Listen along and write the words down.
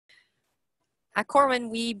At Corwin,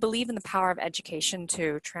 we believe in the power of education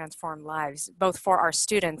to transform lives, both for our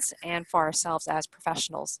students and for ourselves as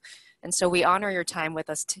professionals. And so we honor your time with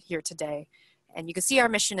us here today. And you can see our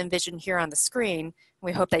mission and vision here on the screen.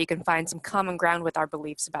 We hope that you can find some common ground with our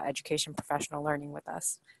beliefs about education professional learning with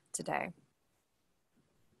us today.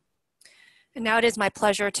 And now it is my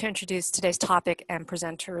pleasure to introduce today's topic and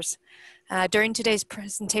presenters. During today's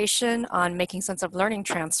presentation on making sense of learning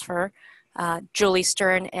transfer, Julie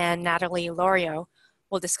Stern and Nathalie Lauriault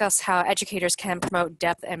will discuss how educators can promote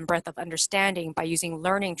depth and breadth of understanding by using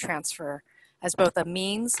learning transfer as both a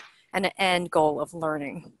means and an end goal of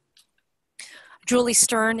learning. Julie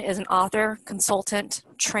Stern is an author, consultant,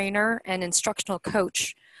 trainer, and instructional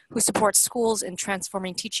coach who supports schools in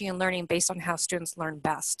transforming teaching and learning based on how students learn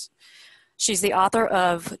best. She's the author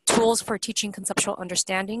of Tools for Teaching Conceptual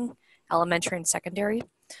Understanding, Elementary and Secondary,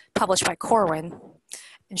 published by Corwin.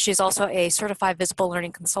 And she's also a certified visible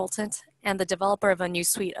learning consultant and the developer of a new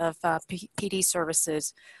suite of PD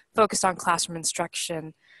services focused on classroom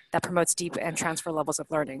instruction that promotes deep and transfer levels of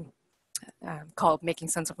learning, called Making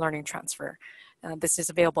Sense of Learning Transfer. This is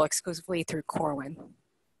available exclusively through Corwin.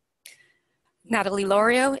 Nathalie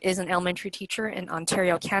Lauriault is an elementary teacher in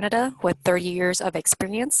Ontario, Canada, with 30 years of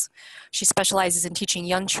experience. She specializes in teaching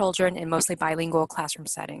young children in mostly bilingual classroom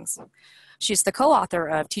settings. She's the co-author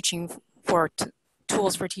of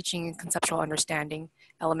Tools for Teaching Conceptual Understanding,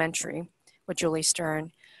 Elementary, with Julie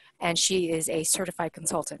Stern, and she is a certified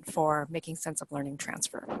consultant for Making Sense of Learning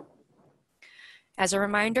Transfer. As a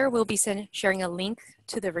reminder, we'll be sharing a link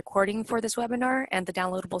to the recording for this webinar and the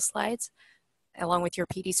downloadable slides, along with your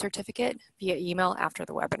PD certificate via email after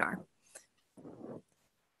the webinar.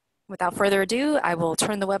 Without further ado, I will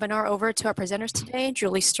turn the webinar over to our presenters today,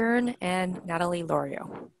 Julie Stern and Nathalie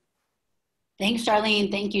Lauriault. Thanks,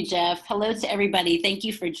 Charlene. Thank you, Jeff. Hello to everybody. Thank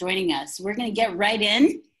you for joining us. We're going to get right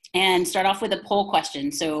in and start off with a poll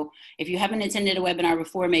question. So if you haven't attended a webinar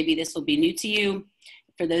before, maybe this will be new to you.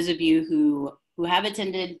 For those of you who have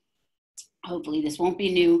attended, hopefully this won't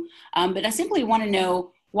be new. But I simply want to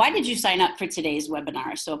know, why did you sign up for today's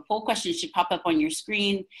webinar? So a poll question should pop up on your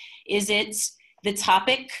screen. Is it the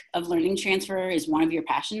topic of learning transfer is one of your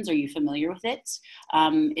passions? Are you familiar with it?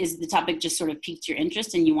 Is the topic just sort of piqued your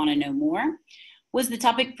interest and you want to know more? Was the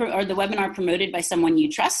topic or the webinar promoted by someone you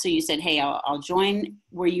trust? So you said, hey, I'll join.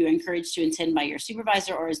 Were you encouraged to attend by your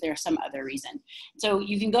supervisor, or is there some other reason? So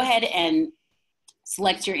you can go ahead and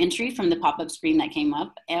select your entry from the pop-up screen that came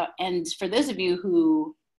up. And for those of you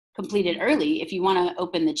who completed early, if you want to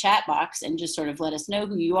open the chat box and just sort of let us know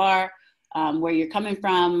who you are, where you're coming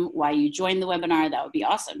from, why you joined the webinar, that would be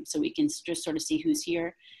awesome. So we can just sort of see who's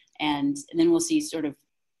here, and then we'll see sort of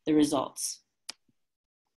the results.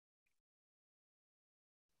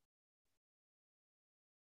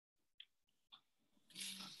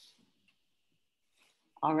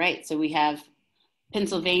 All right, so we have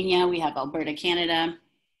Pennsylvania, we have Alberta, Canada.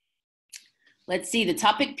 Let's see, the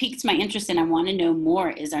topic piqued my interest and I want to know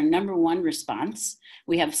more is our #1 response.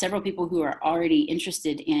 We have several people who are already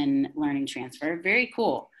interested in learning transfer. Very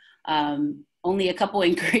cool. Only a couple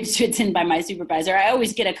encouraged to attend by my supervisor. I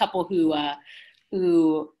always get a couple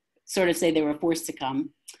who sort of say they were forced to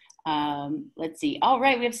come. Let's see. All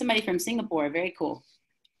right, we have somebody from Singapore. Very cool.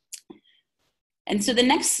 And so the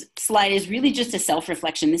next slide is really just a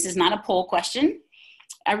self-reflection. This is not a poll question.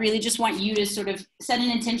 I really just want you to sort of set an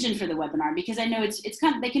intention for the webinar, because I know it's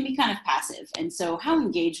kind of, they can be kind of passive. And so how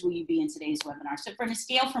engaged will you be in today's webinar? So from a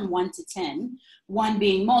scale from 1 to 10, 1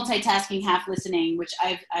 being multitasking, half listening, which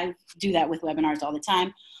I do that with webinars all the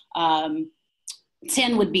time.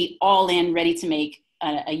 10 would be all in, ready to make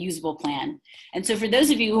a usable plan. And so for those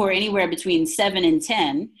of you who are anywhere between 7 and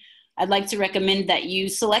 10, I'd like to recommend that you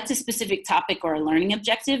select a specific topic or a learning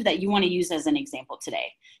objective that you want to use as an example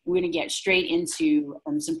today. We're going to get straight into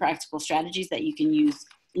some practical strategies that you can use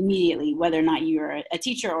immediately, whether or not you're a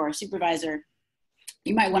teacher or a supervisor.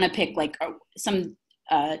 You might want to pick like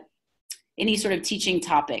any sort of teaching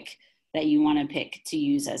topic that you want to pick to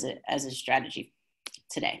use as a strategy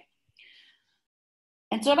today.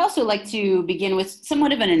 And so I'd also like to begin with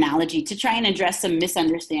somewhat of an analogy to try and address some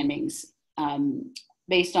misunderstandings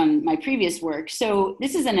based on my previous work. So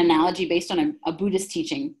this is an analogy based on a Buddhist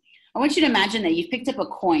teaching. I want you to imagine that you've picked up a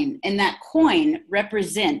coin, and that coin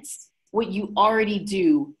represents what you already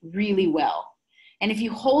do really well. And if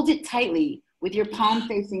you hold it tightly with your palm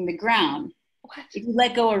facing the ground, if you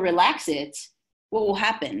let go or relax it, what will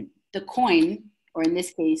happen? The coin, or in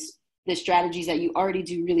this case, the strategies that you already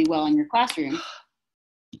do really well in your classroom,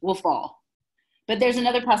 will fall. But there's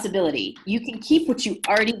another possibility. You can keep what you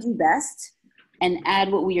already do best and add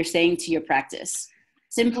what we are saying to your practice.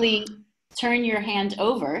 Simply turn your hand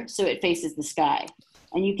over so it faces the sky.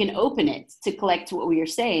 And you can open it to collect what we are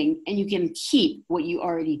saying, and you can keep what you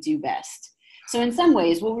already do best. So in some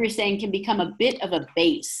ways, what we're saying can become a bit of a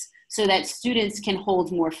base so that students can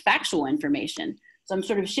hold more factual information. So I'm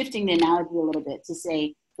sort of shifting the analogy a little bit to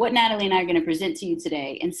say what Natalie and I are going to present to you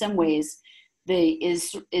today, in some ways,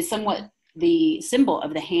 is somewhat the symbol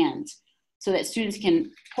of the hand, so that students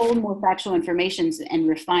can hold more factual information and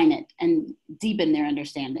refine it and deepen their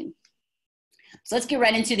understanding. So let's get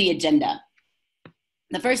right into the agenda.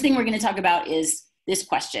 The first thing we're going to talk about is this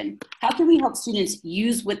question: how can we help students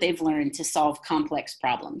use what they've learned to solve complex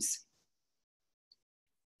problems?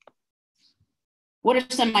 What are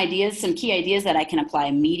some ideas, some key ideas that I can apply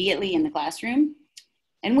immediately in the classroom?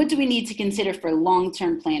 And what do we need to consider for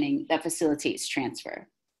long-term planning that facilitates transfer?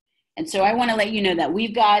 And so I want to let you know that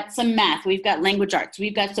we've got some math, we've got language arts,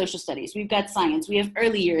 we've got social studies, we've got science, we have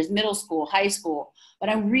early years, middle school, high school. But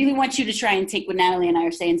I really want you to try and take what Natalie and I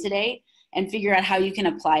are saying today and figure out how you can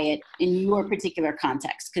apply it in your particular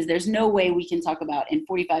context, because there's no way we can talk about in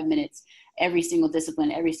 45 minutes every single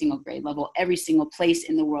discipline, every single grade level, every single place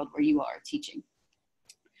in the world where you are teaching.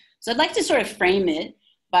 So I'd like to sort of frame it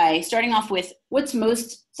by starting off with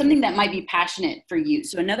something that might be passionate for you.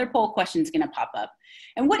 So another poll question is going to pop up.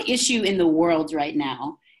 And what issue in the world right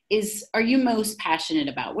now are you most passionate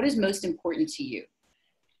about? What is most important to you?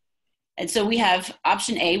 And so we have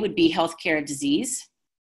option A would be healthcare, disease.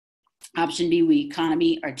 Option B would be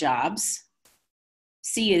economy or jobs.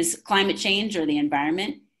 C is climate change or the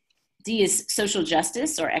environment. D is social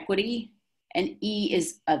justice or equity. And E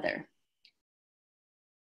is other.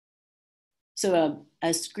 So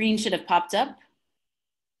a screen should have popped up.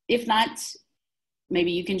 If not,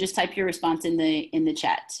 maybe you can just type your response in the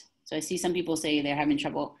chat. So I see some people say they're having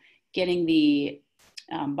trouble getting the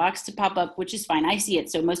box to pop up, which is fine. I see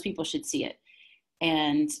it, so most people should see it.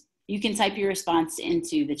 And you can type your response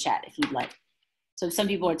into the chat if you'd like. So some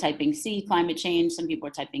people are typing C, climate change. Some people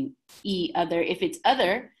are typing E, other. If it's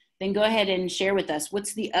other, then go ahead and share with us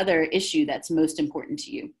what's the other issue that's most important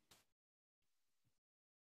to you.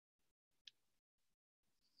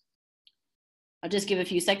 I'll just give a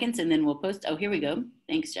few seconds and then we'll post. Oh, here we go.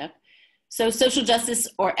 Thanks, Jeff. So social justice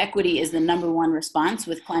or equity is the #1 response,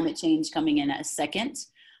 with climate change coming in as second.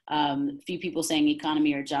 A few people saying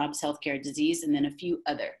economy or jobs, healthcare, disease, and then a few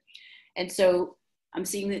other. And so I'm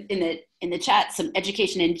seeing in the chat some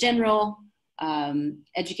education in general,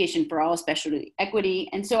 education for all, especially equity.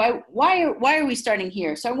 And so why are we starting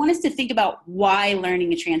here? So I want us to think about why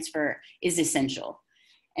learning and transfer is essential.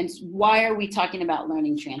 And why are we talking about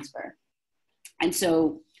learning transfer? And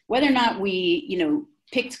so whether or not we,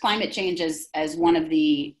 picked climate change as one of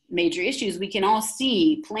the major issues, we can all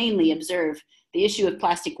plainly observe the issue of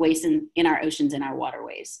plastic waste in our oceans and our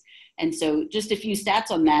waterways. And so just a few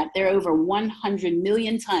stats on that: there are over 100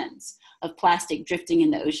 million tons of plastic drifting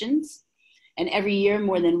in the oceans. And every year,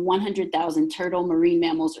 more than 100,000 turtle, marine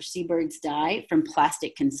mammals, or seabirds die from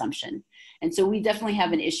plastic consumption. And so we definitely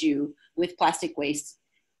have an issue with plastic waste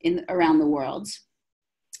around the world.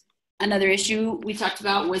 Another issue we talked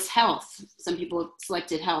about was health. Some people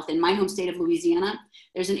selected health. In my home state of Louisiana,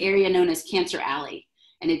 there's an area known as Cancer Alley.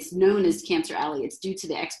 And it's known as Cancer Alley. It's due to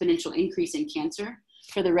the exponential increase in cancer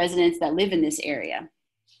for the residents that live in this area.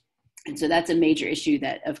 And so that's a major issue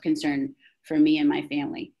of concern for me and my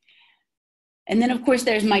family. And then, of course,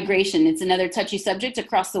 there's migration. It's another touchy subject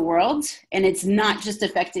across the world. And it's not just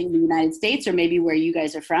affecting the United States or maybe where you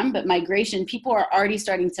guys are from, but migration. People are already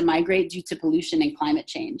starting to migrate due to pollution and climate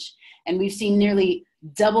change. And we've seen nearly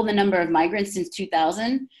double the number of migrants since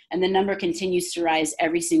 2000, and the number continues to rise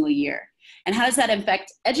every single year. And how does that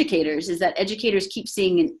affect educators? Is that educators keep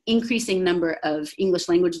seeing an increasing number of English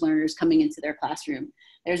language learners coming into their classroom.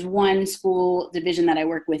 There's one school division that I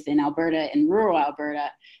work with in Alberta, in rural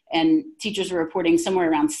Alberta, and teachers are reporting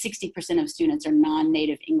somewhere around 60% of students are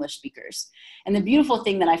non-native English speakers. And the beautiful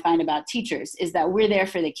thing that I find about teachers is that we're there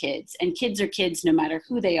for the kids, and kids are kids no matter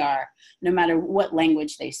who they are, no matter what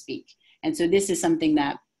language they speak. And so this is something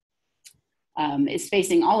that is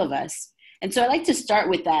facing all of us. And so I like to start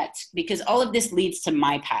with that, because all of this leads to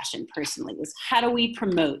my passion personally, is how do we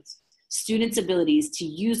promote students' abilities to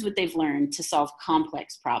use what they've learned to solve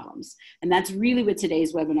complex problems? And that's really what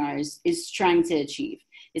today's webinar is trying to achieve,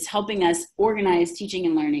 is helping us organize teaching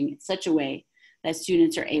and learning in such a way that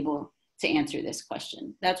students are able to answer this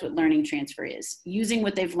question. That's what learning transfer is, using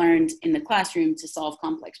what they've learned in the classroom to solve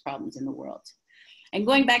complex problems in the world. And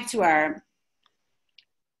going back to our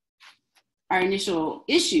initial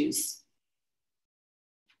issues,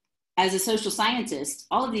 as a social scientist,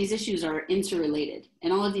 all of these issues are interrelated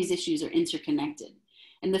and all of these issues are interconnected.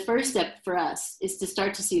 And the first step for us is to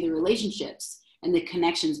start to see the relationships and the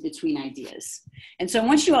connections between ideas. And so I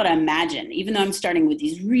want you all to imagine, even though I'm starting with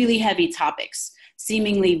these really heavy topics,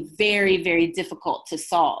 seemingly very, very difficult to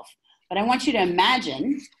solve, but I want you to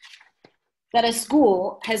imagine that a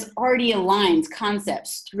school has already aligned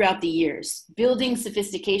concepts throughout the years, building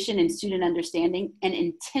sophistication in student understanding and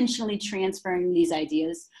intentionally transferring these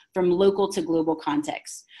ideas from local to global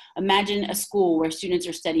contexts. Imagine a school where students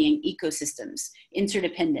are studying ecosystems,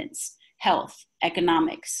 interdependence, health,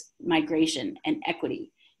 economics, migration, and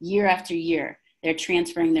equity. Year after year, they're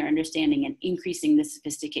transferring their understanding and increasing the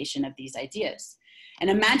sophistication of these ideas. And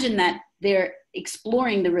imagine that they're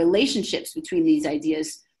exploring the relationships between these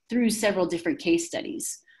ideas through several different case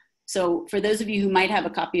studies. So for those of you who might have a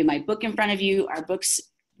copy of my book in front of you, our books,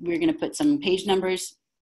 we're gonna put some page numbers.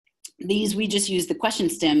 These, we just use the question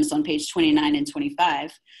stems on page 29 and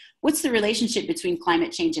 25. What's the relationship between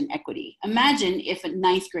climate change and equity? Imagine if a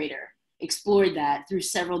ninth grader explored that through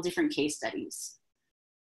several different case studies.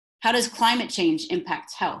 How does climate change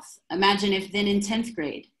impact health? Imagine if then in 10th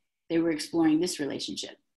grade, they were exploring this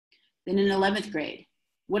relationship. Then in 11th grade,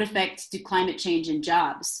 what effect do climate change and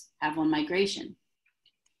jobs have on migration?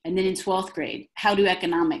 And then in 12th grade, how do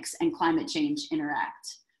economics and climate change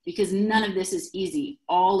interact? Because none of this is easy.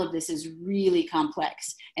 All of this is really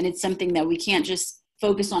complex. And it's something that we can't just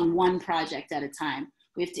focus on one project at a time.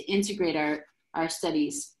 We have to integrate our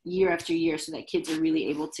studies year after year so that kids are really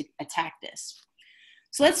able to attack this.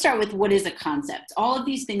 So let's start with what is a concept. All of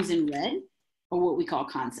these things in red are what we call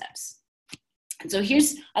concepts. And so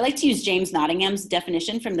I like to use James Nottingham's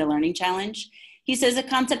definition from the Learning Challenge. He says a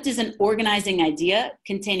concept is an organizing idea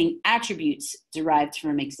containing attributes derived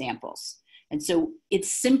from examples. And so it's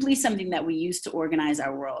simply something that we use to organize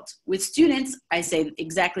our world. With students, I say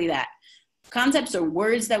exactly that. Concepts are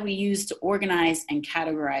words that we use to organize and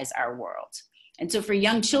categorize our world. And so for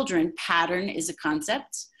young children, pattern is a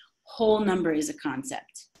concept, whole number is a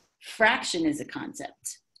concept, fraction is a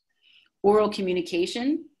concept, oral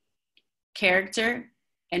communication, character,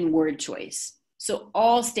 and word choice. So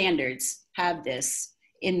all standards have this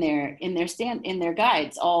in their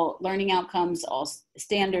guides. All learning outcomes, all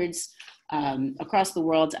standards across the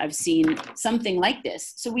world, I've seen something like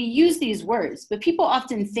this. So we use these words, but people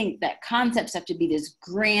often think that concepts have to be this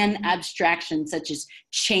grand abstraction such as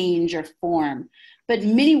change or form. But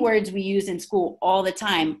many words we use in school all the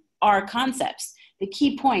time are concepts. The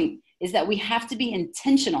key point is that we have to be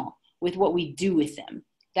intentional with what we do with them.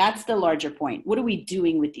 That's the larger point. What are we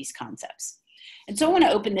doing with these concepts? And so I want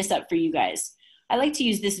to open this up for you guys. I like to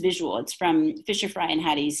use this visual. It's from Fisher, Fry, and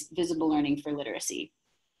Hattie's Visible Learning for Literacy.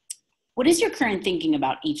 What is your current thinking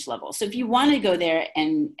about each level? So if you want to go there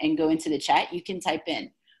and go into the chat, you can type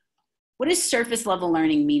in, what does surface level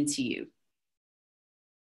learning mean to you?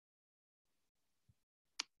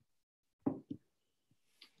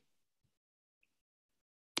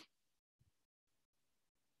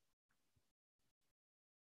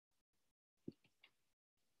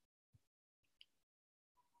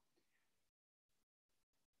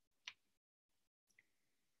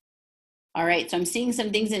 All right, so I'm seeing some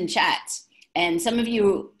things in chat, and some of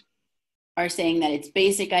you are saying that it's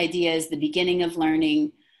basic ideas, the beginning of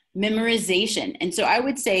learning, memorization. And so I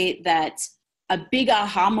would say that a big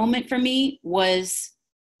aha moment for me was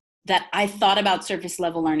that I thought about surface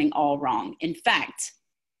level learning all wrong. In fact,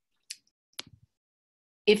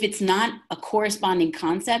 if it's not a corresponding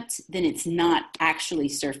concept, then it's not actually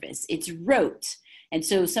surface, it's rote. And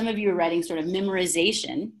so some of you are writing sort of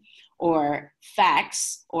memorization or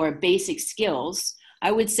facts or basic skills.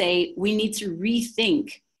 I would say we need to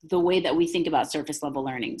rethink the way that we think about surface level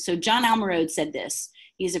learning. So John Almarode said this.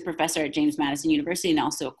 He's a professor at James Madison University and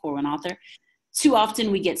also a Corwin author. Too often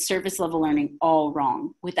we get surface level learning all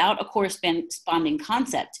wrong. Without a corresponding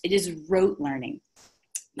concept, it is rote learning.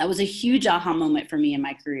 That was a huge aha moment for me in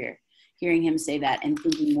my career, hearing him say that and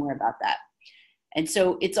thinking more about that. And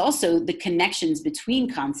so it's also the connections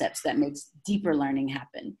between concepts that makes deeper learning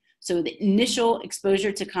happen. So the initial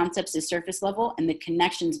exposure to concepts is surface level, and the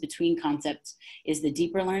connections between concepts is the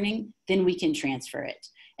deeper learning, then we can transfer it.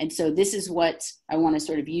 And so this is what I want to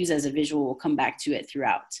sort of use as a visual. We'll come back to it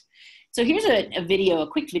throughout. So here's a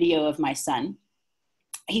quick video of my son.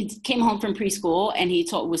 He came home from preschool and he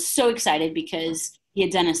was so excited because he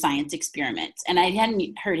had done a science experiment, and I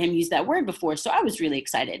hadn't heard him use that word before, so I was really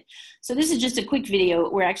excited. So this is just a quick video.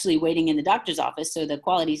 We're actually waiting in the doctor's office, so the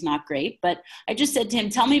quality's not great, but I just said to him,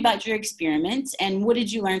 tell me about your experiment, and what did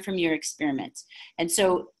you learn from your experiment? And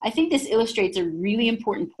so I think this illustrates a really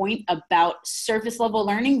important point about surface level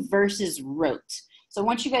learning versus rote. So I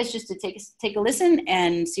want you guys just to take a listen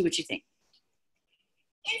and see what you think.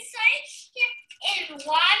 In science in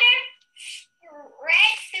water,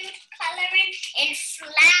 red food coloring, and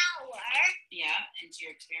flour. Yeah, into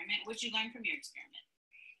your experiment. What'd you learn from your experiment?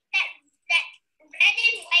 That red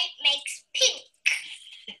and white makes pink.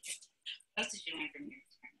 What else did you learn from your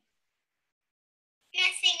experiment?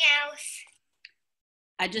 Nothing else.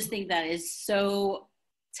 I just think that is so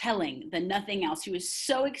telling, the nothing else. He was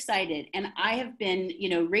so excited. And I have been,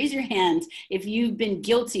 raise your hand if you've been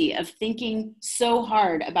guilty of thinking so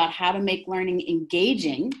hard about how to make learning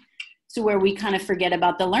engaging to where we kind of forget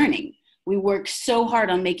about the learning. We work so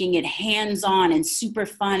hard on making it hands-on and super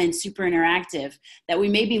fun and super interactive that we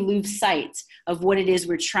maybe lose sight of what it is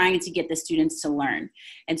we're trying to get the students to learn.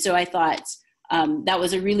 And so I thought that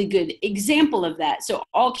was a really good example of that. So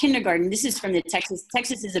all kindergarten, this is from the Texas.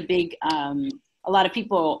 Texas is a big, a lot of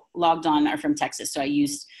people logged on are from Texas. So I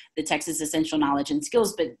used the Texas Essential Knowledge and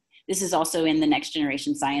Skills, but this is also in the Next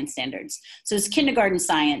Generation Science Standards. So it's kindergarten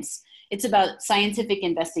science. It's about scientific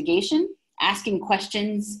investigation, asking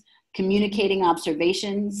questions, communicating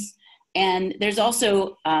observations. And there's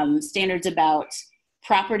also standards about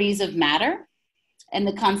properties of matter and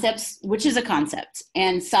the concepts, which is a concept,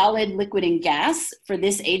 and solid, liquid, and gas for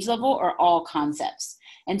this age level are all concepts.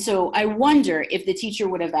 And so I wonder if the teacher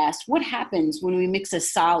would have asked, what happens when we mix a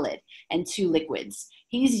solid and two liquids?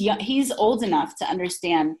 He's old enough to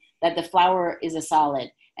understand that the flour is a solid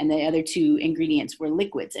and the other two ingredients were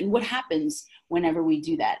liquids. And what happens whenever we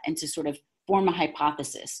do that? And to sort of form a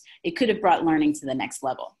hypothesis. It could have brought learning to the next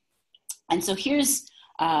level. And so here's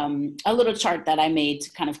a little chart that I made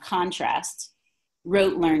to kind of contrast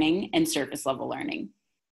rote learning and surface level learning.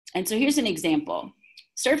 And so here's an example.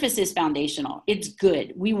 Surface is foundational. It's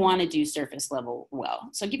good. We want to do surface level well.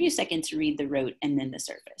 So I'll give you a second to read the rote and then the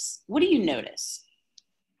surface. What do you notice?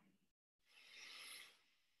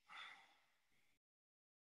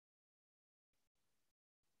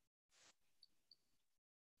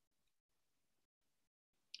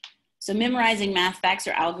 So memorizing math facts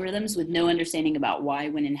or algorithms with no understanding about why,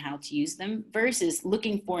 when, and how to use them versus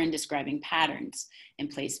looking for and describing patterns and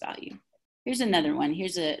place value. Here's another one.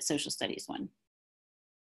 Here's a social studies one.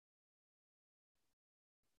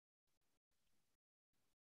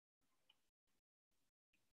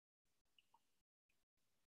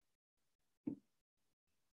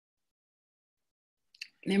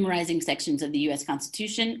 Memorizing sections of the US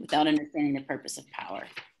Constitution without understanding the purpose of power.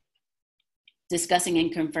 Discussing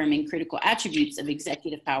and confirming critical attributes of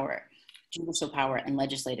executive power, judicial power, and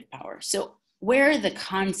legislative power. So where are the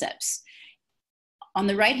concepts? On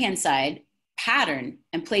the right-hand side, pattern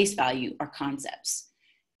and place value are concepts.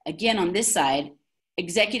 Again, on this side,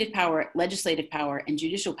 executive power, legislative power, and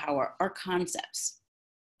judicial power are concepts.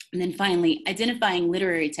 And then finally, identifying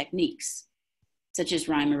literary techniques, such as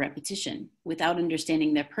rhyme or repetition, without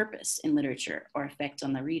understanding their purpose in literature or effect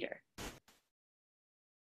on the reader.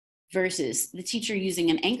 Versus the teacher using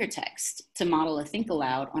an anchor text to model a think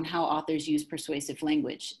aloud on how authors use persuasive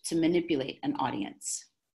language to manipulate an audience.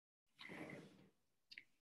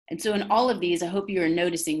 And so in all of these, I hope you are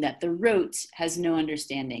noticing that the rote has no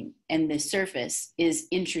understanding and the surface is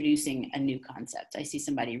introducing a new concept. I see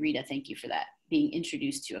somebody, Rita, thank you for that. Being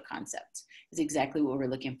introduced to a concept is exactly what we're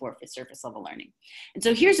looking for surface level learning. And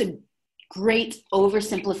so here's a great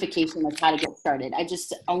oversimplification of how to get started.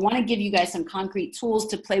 I want to give you guys some concrete tools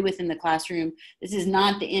to play with in the classroom. This is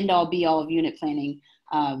not the end all be all of unit planning.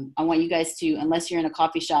 I want you guys to, unless you're in a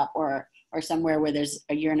coffee shop or somewhere where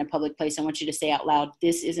you're in a public place, I want you to say out loud,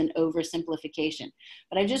 this is an oversimplification.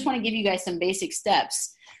 But I just want to give you guys some basic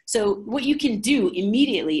steps. So what you can do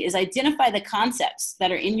immediately is identify the concepts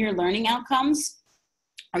that are in your learning outcomes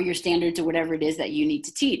or your standards or whatever it is that you need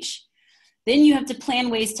to teach. Then you have to plan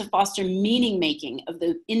ways to foster meaning making of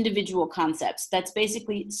the individual concepts. That's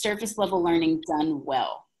basically surface level learning done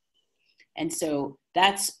well. And so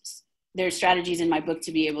there's strategies in my book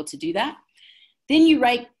to be able to do that. Then you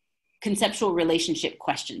write conceptual relationship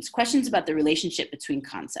questions about the relationship between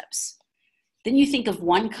concepts. Then you think of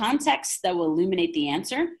one context that will illuminate the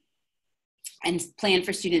answer and plan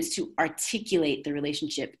for students to articulate the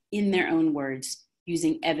relationship in their own words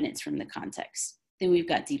using evidence from the context. Then we've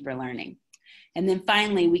got deeper learning. And then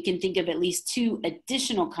finally, we can think of at least 2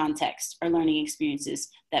 additional contexts or learning experiences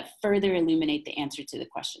that further illuminate the answer to the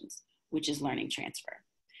questions, which is learning transfer.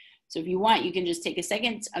 So if you want, you can just take a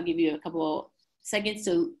second. I'll give you a couple seconds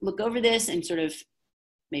to look over this and sort of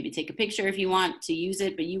maybe take a picture if you want to use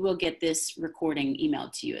it, but you will get this recording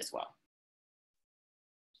emailed to you as well.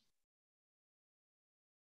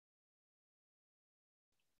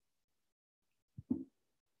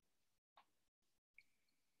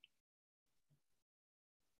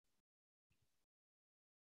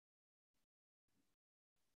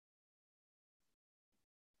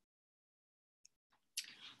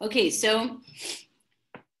 Okay, so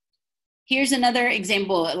here's another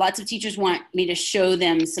example. Lots of teachers want me to show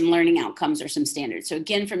them some learning outcomes or some standards. So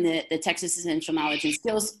again, from the Texas Essential Knowledge and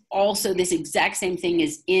Skills, also this exact same thing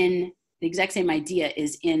is in, the exact same idea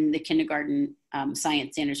is in the kindergarten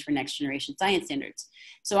science standards for next generation science standards.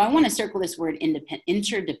 So I want to circle this word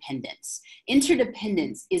interdependence.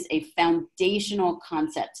 Interdependence is a foundational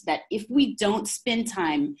concept that if we don't spend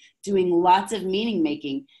time doing lots of meaning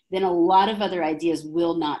making, then a lot of other ideas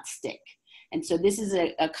will not stick. And so this is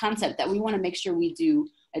a concept that we want to make sure we do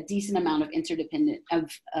a decent amount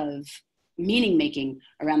of meaning making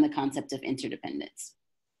around the concept of interdependence.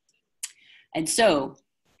 And so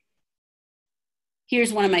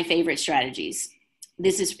here's one of my favorite strategies.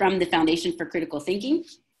 This is from the Foundation for Critical Thinking,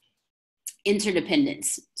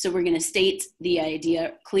 interdependence. So we're going to state the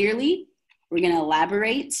idea clearly, we're going to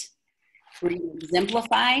elaborate, we're going to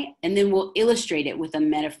exemplify, and then we'll illustrate it with a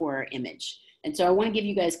metaphor or image. And so I want to give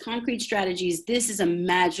you guys concrete strategies. This is a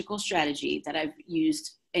magical strategy that I've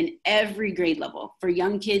used in every grade level. For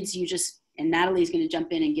young kids, you just, and Natalie's going to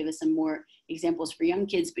jump in and give us some more examples for young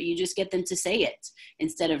kids, but you just get them to say it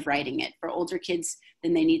instead of writing it. For older kids,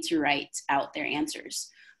 then they need to write out their answers.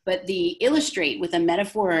 But the illustrate with a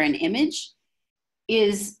metaphor or an image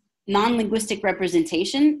is non-linguistic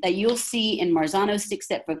representation that you'll see in Marzano's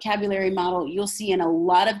 6-step vocabulary model. You'll see in a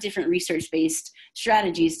lot of different research-based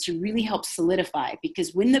strategies to really help solidify,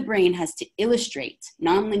 because when the brain has to illustrate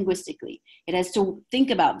non-linguistically, it has to think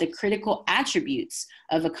about the critical attributes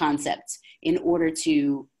of a concept in order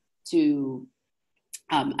to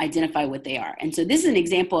identify what they are. And so this is an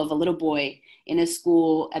example of a little boy in a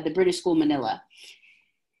school at the British school Manila.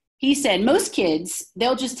 He said, most kids,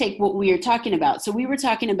 they'll just take what we are talking about. So we were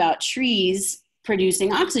talking about trees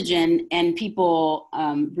producing oxygen and people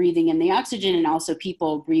breathing in the oxygen, and also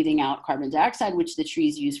people breathing out carbon dioxide, which the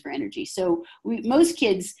trees use for energy. So most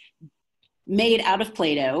kids made out of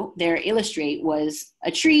Play-Doh, their illustrate was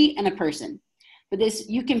a tree and a person. But this,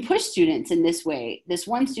 you can push students in this way. This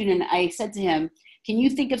one student, I said to him, can you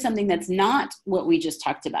think of something that's not what we just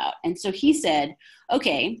talked about? And so he said,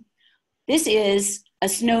 okay, this is a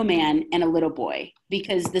snowman and a little boy,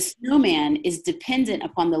 because the snowman is dependent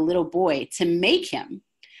upon the little boy to make him,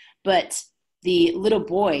 but the little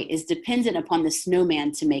boy is dependent upon the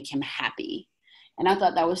snowman to make him happy. And I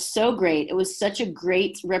thought that was so great. It was such a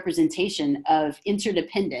great representation of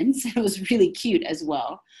interdependence. It was really cute as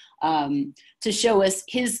well, to show us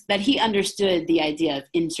that he understood the idea of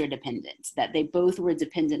interdependence, that they both were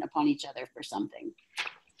dependent upon each other for something.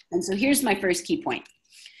 And so here's my first key point.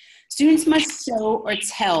 Students must show or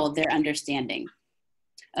tell their understanding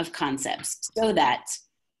of concepts so that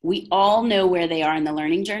we all know where they are in the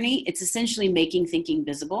learning journey. It's essentially making thinking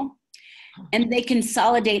visible, and they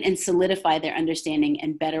consolidate and solidify their understanding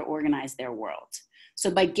and better organize their world. So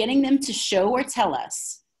by getting them to show or tell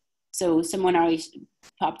us, so someone already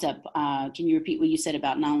popped up, can you repeat what you said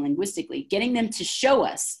about non-linguistically? Getting them to show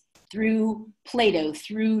us through Play-Doh,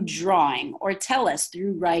 through drawing, or tell us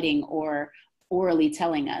through writing or orally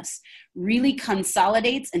telling us, really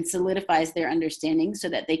consolidates and solidifies their understanding so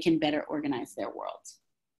that they can better organize their world.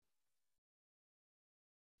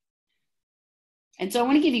 And so I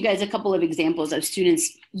want to give you guys a couple of examples of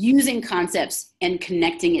students using concepts and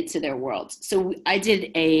connecting it to their world. So I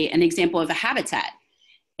did an example of a habitat,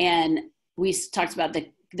 and we talked about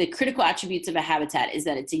the critical attributes of a habitat is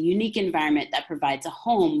that it's a unique environment that provides a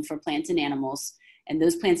home for plants and animals, and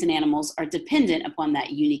those plants and animals are dependent upon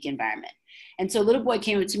that unique environment. And so a little boy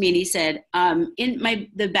came up to me and he said,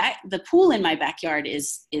 the pool in my backyard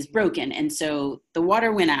is broken. And so the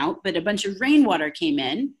water went out, but a bunch of rainwater came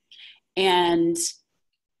in and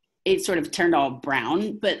it sort of turned all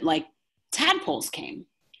brown, but like tadpoles came.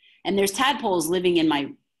 And there's tadpoles living in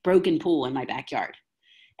my broken pool in my backyard.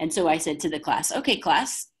 And so I said to the class, okay,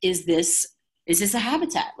 class, is this a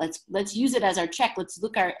habitat? Let's use it as our check. Let's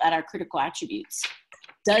look at our critical attributes.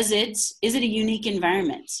 Is it a unique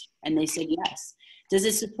environment? And they said yes. Does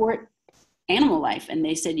it support animal life? And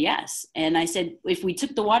they said yes. And I said, if we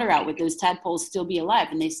took the water out, would those tadpoles still be alive?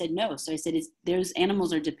 And they said no. So I said, those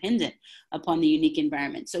animals are dependent upon the unique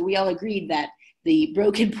environment. So we all agreed that the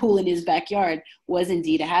broken pool in his backyard was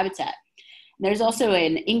indeed a habitat. And there's also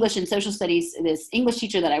an English and social studies, this English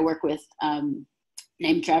teacher that I work with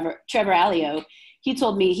named Trevor Lauriault. He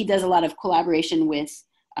told me he does a lot of collaboration with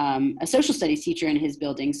a social studies teacher in his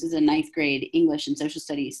building. This is a 9th grade English and social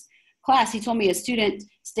studies class. He told me a student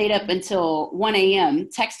stayed up until 1 a.m.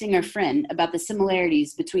 texting her friend about the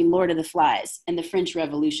similarities between Lord of the Flies and the French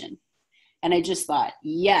Revolution. And I just thought,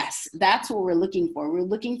 yes, that's what we're looking for. We're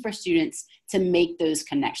looking for students to make those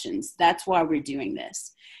connections. That's why we're doing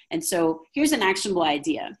this. And so here's an actionable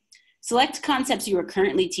idea. Select concepts you are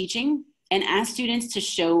currently teaching and ask students to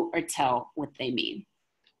show or tell what they mean.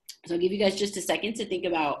 So I'll give you guys just a second to think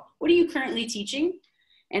about, what are you currently teaching?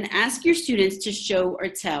 And ask your students to show or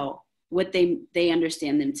tell what they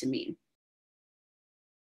understand them to mean.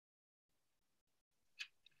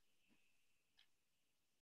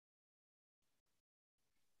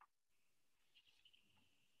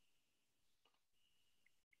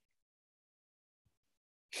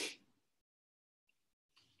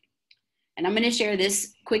 And I'm going to share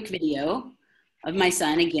this quick video of my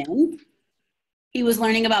son again. He was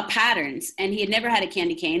learning about patterns, and he had never had a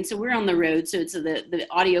candy cane. So we're on the road, so the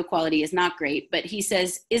audio quality is not great. But he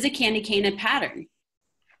says, is a candy cane a pattern?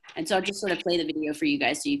 And so I'll just sort of play the video for you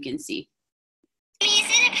guys so you can see. Is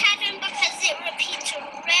it a pattern because it repeats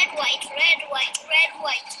red, white, red, white, red,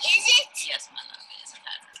 white? Is it? Yes, my love, it is a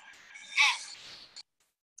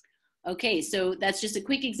pattern. Okay, so that's just a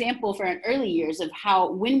quick example for early years of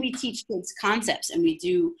how when we teach kids concepts and we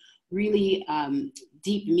do really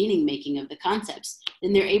deep meaning making of the concepts,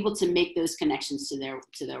 then they're able to make those connections to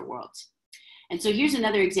their world. And so here's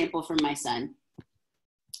another example from my son.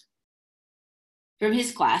 From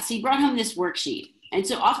his class, he brought home this worksheet. And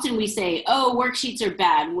so often we say, oh, worksheets are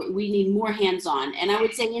bad, we need more hands-on. And I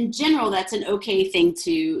would say in general, that's an okay thing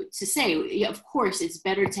to say. Of course, it's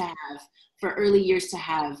better to have, for early years, to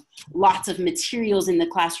have lots of materials in the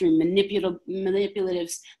classroom,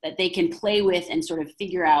 manipulatives that they can play with and sort of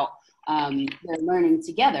figure out their learning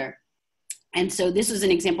together. And so this was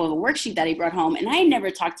an example of a worksheet that he brought home, and I had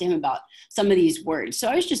never talked to him about some of these words. So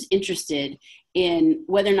I was just interested in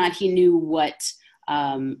whether or not he knew what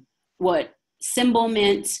symbol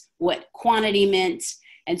meant, what quantity meant.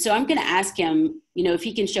 And so I'm going to ask him, if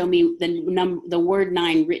he can show me the word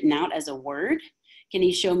 9 written out as a word. Can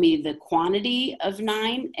he show me the quantity of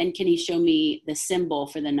 9? And can he show me the symbol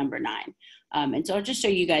for the number 9? And so I'll just show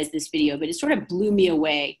you guys this video, but it sort of blew me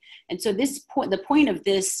away. And so the point of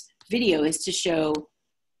this video is to show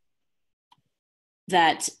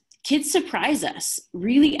that kids surprise us,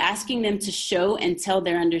 really asking them to show and tell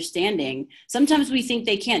their understanding. Sometimes we think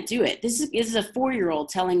they can't do it. This is a 4-year-old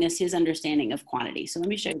telling us his understanding of quantity. So let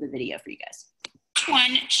me show you the video for you guys. Which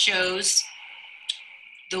one shows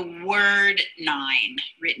the word 9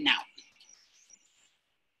 written out?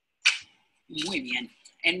 Muy bien.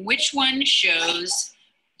 And which one shows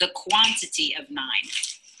the quantity of 9?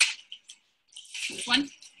 Which one?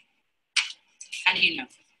 How do you know?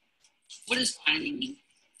 What does quantity mean?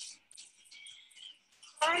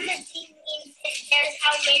 Quantity means that there's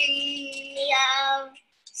how many of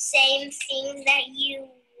same things that you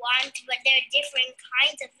want, but they're different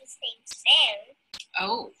kinds of the same thing.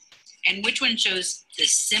 Oh, and which one shows the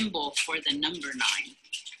symbol for the number 9?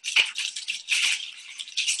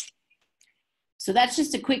 So that's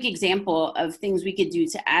just a quick example of things we could do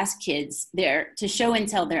to ask kids to show and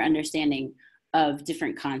tell their understanding of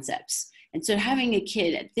different concepts. And so having a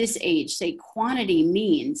kid at this age say quantity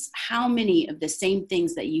means how many of the same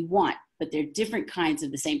things that you want, but they're different kinds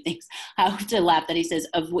of the same things. I have to laugh that he says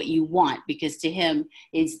of what you want, because to him,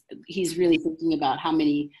 he's really thinking about how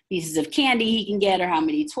many pieces of candy he can get or how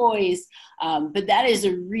many toys. But that is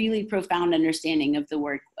a really profound understanding of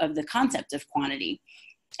the concept of quantity.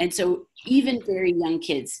 And so even very young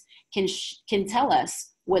kids can tell us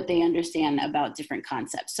what they understand about different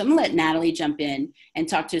concepts. So I'm gonna let Natalie jump in and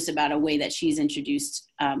talk to us about a way that she's introduced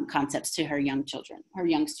concepts to her young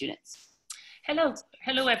students. Hello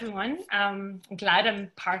everyone. I'm glad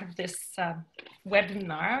I'm part of this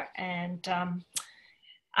webinar, and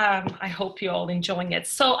I hope you're all enjoying it.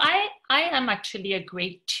 So I am actually a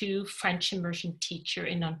grade 2 French immersion teacher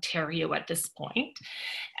in Ontario at this point.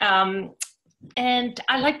 And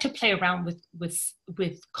I like to play around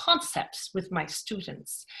with concepts with my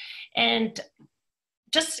students. And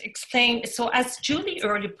just explain, so as Julie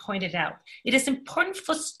earlier pointed out, it is important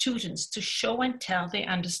for students to show and tell their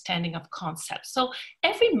understanding of concepts. So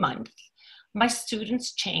every month, my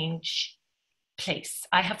students change place.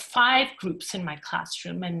 I have 5 groups in my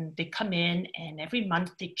classroom, and they come in, and every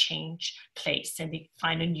month they change place and they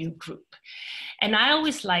find a new group. And I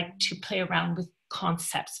always like to play around with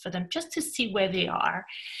concepts for them just to see where they are.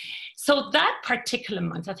 So that particular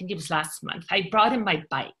month, I think it was last month, I brought in my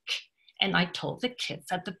bike, and I told the kids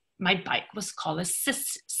that my bike was called a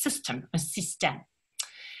system.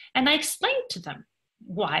 And I explained to them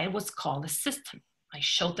why it was called a system. I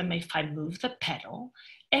showed them if I move the pedal,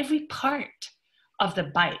 every part of the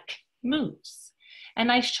bike moves.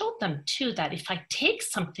 And I showed them too that if I take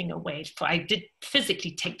something away, I did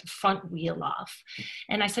physically take the front wheel off,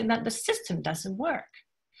 and I said that the system doesn't work.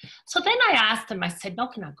 So then I asked them, I said, no,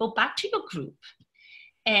 can I go back to your group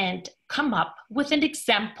and come up with an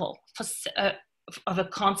example for, of a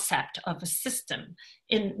concept of a system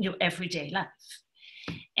in your everyday life?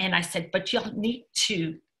 And I said, but you'll need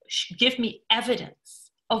to give me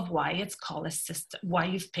evidence of why it's called a system, why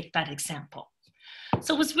you've picked that example.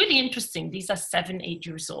 So it was really interesting. These are 7, 8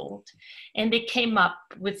 years old, and they came up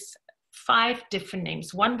with 5 different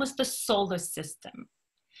names. One was the solar system.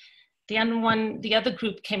 The other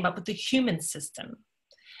group came up with the human system.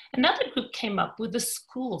 Another group came up with the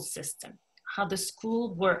school system, how the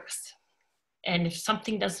school works. And if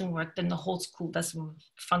something doesn't work, then the whole school doesn't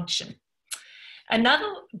function.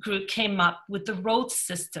 Another group came up with the road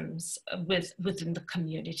systems within the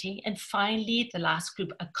community. And finally, the last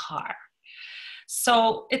group, a car.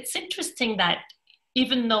 So it's interesting that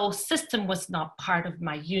even though system was not part of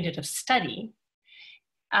my unit of study,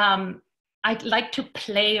 I'd like to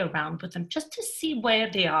play around with them just to see where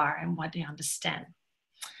they are and what they understand.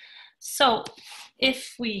 So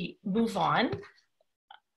if we move on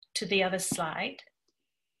to the other slide.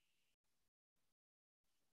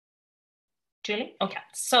 Julie? Okay,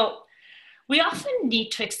 so we often need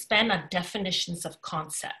to expand our definitions of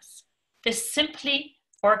concepts. They're simply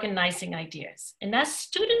organizing ideas. And as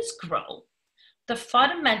students grow, the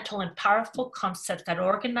fundamental and powerful concepts that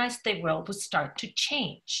organize their world will start to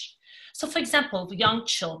change. So for example, young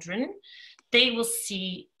children, they will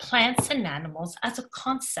see plants and animals as a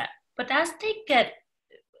concept. But as they get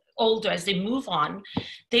older, as they move on,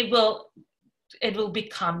 it will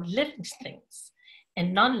become living things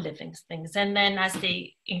and non-living things. And then as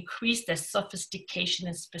they increase their sophistication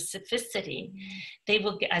and specificity, they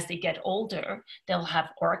will, as they get older, they'll have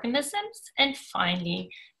organisms. And finally,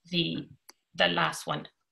 the last one,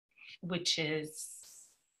 which is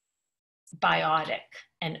biotic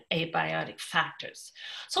and abiotic factors.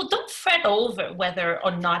 So don't fret over whether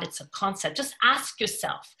or not it's a concept. Just ask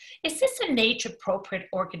yourself, is this an age-appropriate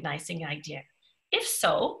organizing idea? If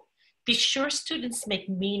so, be sure students make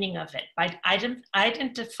meaning of it by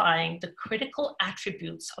identifying the critical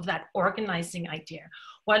attributes of that organizing idea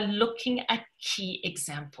while looking at key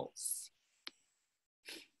examples.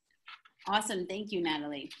 Awesome, thank you,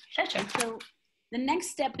 Nathalie. Pleasure. So the next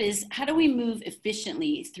step is, how do we move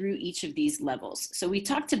efficiently through each of these levels? So we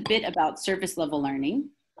talked a bit about surface level learning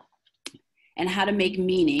and how to make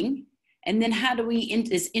meaning, and then how do we,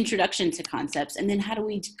 this introduction to concepts, and then how do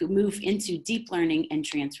we move into deep learning and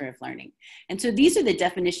transfer of learning? And so these are the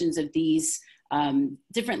definitions of these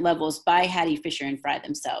different levels by Hattie, Fisher, and Fry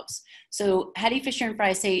themselves. So Hattie, Fisher, and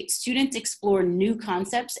Fry say students explore new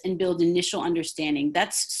concepts and build initial understanding.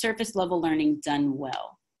 That's surface level learning done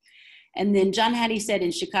well. And then John Hattie said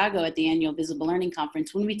in Chicago at the annual Visible Learning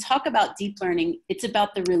Conference, when we talk about deep learning, it's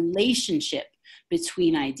about the relationship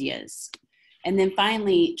between ideas. And then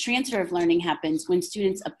finally, transfer of learning happens when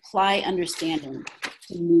students apply understanding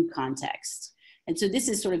to new context. And so this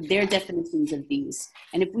is sort of their definitions of these.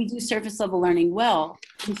 And if we do surface level learning well,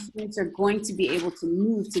 then students are going to be able to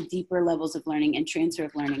move to deeper levels of learning and transfer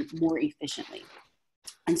of learning more efficiently.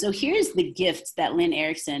 And so here's the gift that Lynn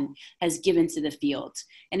Erickson has given to the field.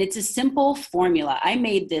 And it's a simple formula. I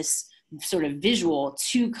made this sort of visual,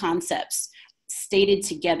 2 concepts stated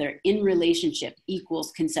together in relationship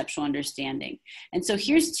equals conceptual understanding. And so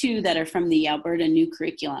here's 2 that are from the Alberta New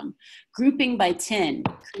Curriculum. Grouping by 10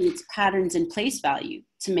 creates patterns and place value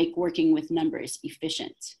to make working with numbers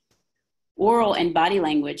efficient. Oral and body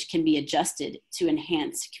language can be adjusted to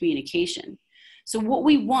enhance communication. So what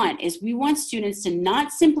we want is we want students to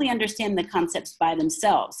not simply understand the concepts by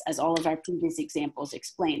themselves, as all of our previous examples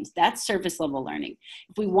explained. That's surface level learning.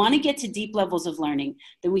 If we want to get to deep levels of learning,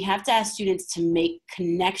 then we have to ask students to make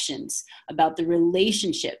connections about the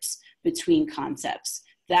relationships between concepts.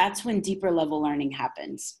 That's when deeper level learning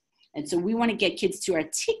happens. And so we want to get kids to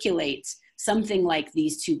articulate something like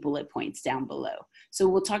these 2 bullet points down below. So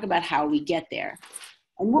we'll talk about how we get there.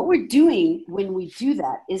 And what we're doing when we do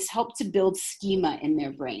that is help to build schema in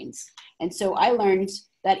their brains. And so I learned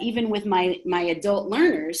that even with my adult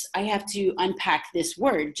learners, I have to unpack this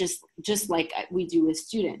word just like we do with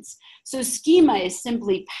students. So schema is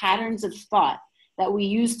simply patterns of thought that we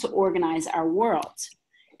use to organize our world.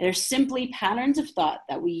 They're simply patterns of thought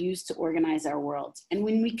that we use to organize our world. And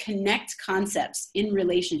when we connect concepts in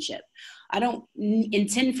relationship, I don't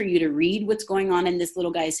intend for you to read what's going on in this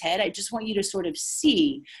little guy's head. I just want you to sort of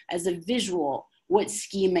see as a visual what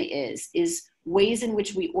schema is ways in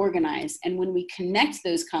which we organize. And when we connect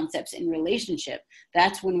those concepts in relationship,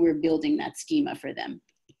 that's when we're building that schema for them.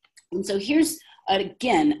 And so here's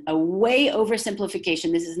Again, a way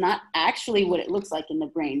oversimplification. This is not actually what it looks like in the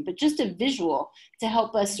brain, but just a visual to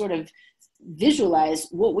help us sort of visualize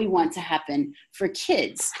what we want to happen for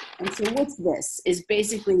kids. And so what's this is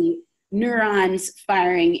basically neurons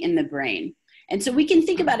firing in the brain. And so we can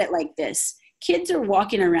think about it like this. Kids are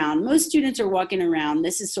walking around, most students are walking around,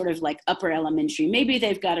 this is sort of like upper elementary. Maybe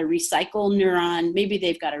they've got a recycle neuron, maybe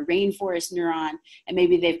they've got a rainforest neuron, and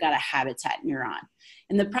maybe they've got a habitat neuron.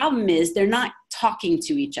 And the problem is they're not talking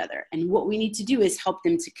to each other. And what we need to do is help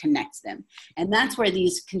them to connect them. And that's where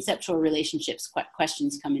these conceptual relationships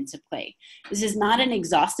questions come into play. This is not an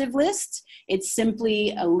exhaustive list. It's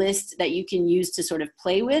simply a list that you can use to sort of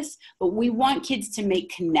play with, but we want kids to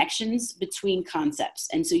make connections between concepts.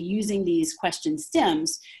 And so using these question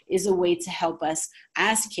stems is a way to help us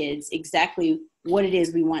ask kids exactly what it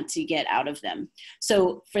is we want to get out of them.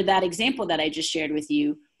 So for that example that I just shared with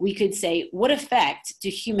you, we could say, what effect do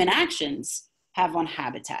human actions have on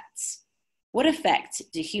habitats? What effect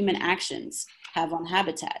do human actions have on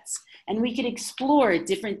habitats? And we could explore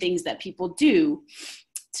different things that people do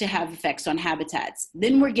to have effects on habitats.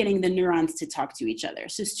 Then we're getting the neurons to talk to each other.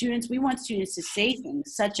 So we want students to say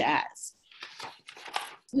things such as,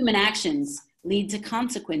 human actions lead to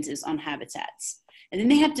consequences on habitats. And then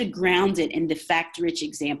they have to ground it in the fact-rich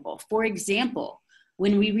example. For example,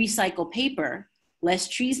 when we recycle paper, less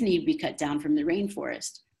trees need to be cut down from the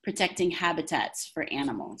rainforest, protecting habitats for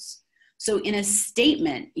animals. So in a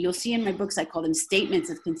statement, you'll see in my books, I call them statements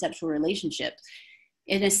of conceptual relationships.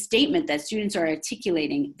 In a statement that students are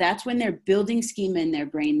articulating, that's when they're building schema in their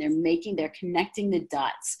brain, they're connecting the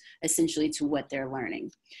dots essentially to what they're learning.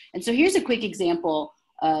 And so here's a quick example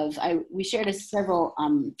of, we shared several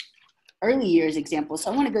early years examples.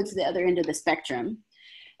 So I want to go to the other end of the spectrum.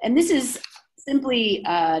 And this is simply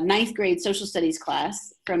a 9th grade social studies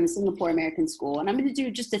class from the Singapore American School. And I'm going to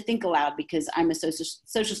do just a think aloud because I'm a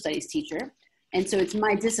social studies teacher. And so it's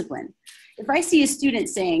my discipline. If I see a student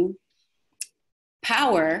saying,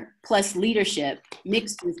 power plus leadership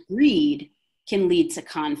mixed with greed can lead to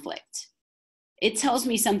conflict, it tells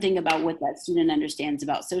me something about what that student understands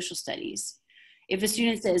about social studies. If a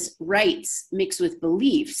student says rights mixed with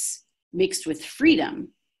beliefs mixed with freedom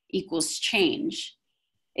equals change,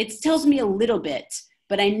 it tells me a little bit,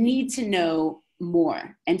 but I need to know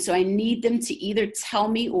more. And so I need them to either tell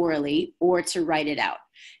me orally or to write it out.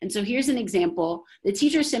 And so here's an example. The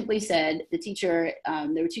teacher simply said, there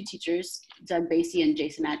were 2 teachers, Doug Basie and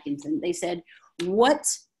Jason Atkinson. They said, put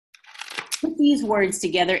these words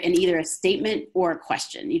together in either a statement or a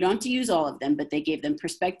question. You don't have to use all of them, but they gave them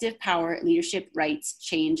perspective, power, leadership, rights,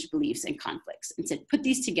 change, beliefs, and conflicts, and said, put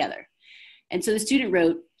these together. And so the student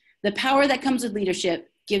wrote, the power that comes with leadership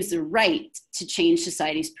gives the right to change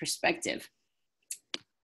society's perspective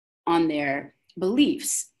on their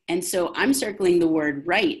beliefs. And so I'm circling the word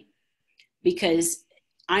right because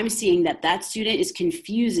I'm seeing that that student is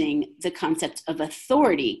confusing the concept of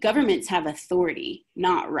authority. Governments have authority,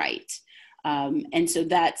 not right. And so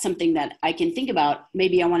that's something that I can think about.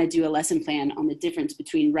 Maybe I want to do a lesson plan on the difference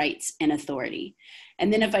between rights and authority.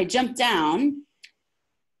 And then if I jump down,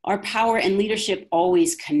 are power and leadership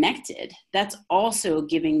always connected? That's also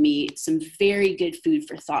giving me some very good food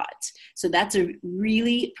for thought. So that's a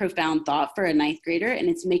really profound thought for a 9th grader, and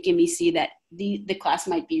it's making me see that the class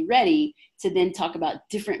might be ready to then talk about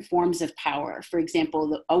different forms of power. For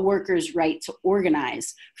example, a worker's right to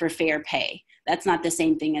organize for fair pay. That's not the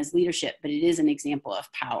same thing as leadership, but it is an example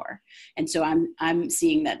of power. And so I'm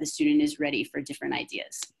seeing that the student is ready for different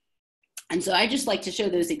ideas. And so I just like to show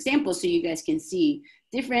those examples so you guys can see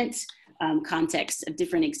different contexts of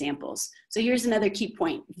different examples. So here's another key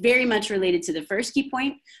point, very much related to the first key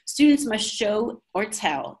point. Students must show or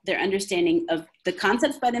tell their understanding of the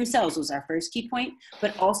concepts by themselves was our first key point,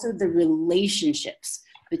 but also the relationships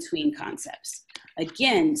between concepts.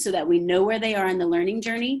 Again, so that we know where they are in the learning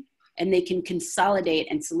journey and they can consolidate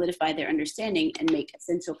and solidify their understanding and make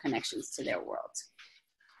essential connections to their world.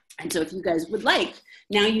 And so if you guys would like,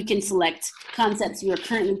 now you can select concepts you are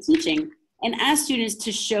currently teaching and ask students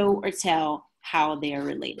to show or tell how they are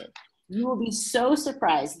related. You will be so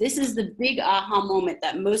surprised. This is the big aha moment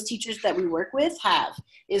that most teachers that we work with have,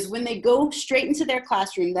 is when they go straight into their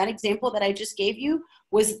classroom. That example that I just gave you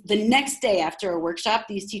was the next day after a workshop,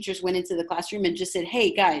 these teachers went into the classroom and just said,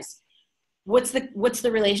 hey guys, what's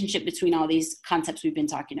the relationship between all these concepts we've been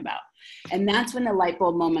talking about? And that's when the light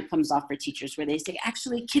bulb moment comes off for teachers, where they say,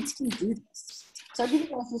 actually, kids can do this. So I'll give you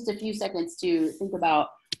guys just a few seconds to think about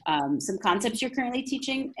some concepts you're currently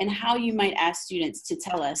teaching and how you might ask students to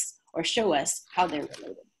tell us or show us how they're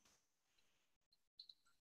related.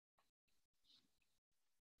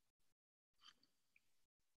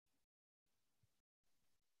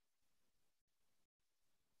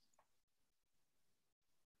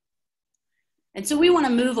 And so we want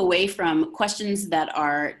to move away from questions that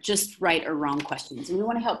are just right or wrong questions. And we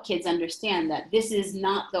want to help kids understand that this is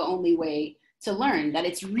not the only way to learn, that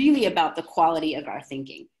it's really about the quality of our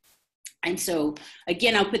thinking. And so,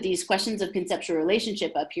 again, I'll put these questions of conceptual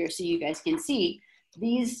relationship up here so you guys can see.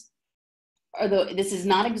 These are this is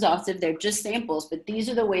not exhaustive, they're just samples, but these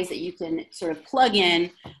are the ways that you can sort of plug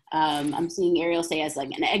in. I'm seeing Ariel say as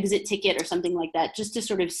like an exit ticket or something like that, just to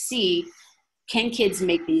sort of see, can kids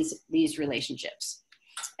make these relationships?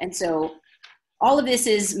 And so all of this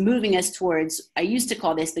is moving us towards, I used to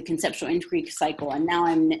call this the conceptual inquiry cycle, and now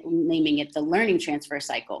I'm naming it the learning transfer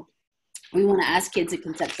cycle. We want to ask kids a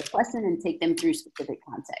conceptual question and take them through specific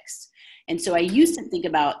context. And so I used to think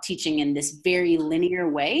about teaching in this very linear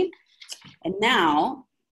way. And now,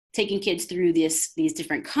 taking kids through these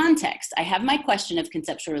different contexts, I have my question of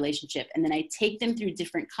conceptual relationship, and then I take them through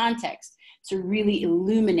different contexts to really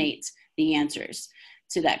illuminate the answers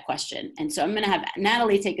to that question. And so I'm going to have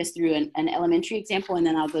Nathalie take us through an elementary example, and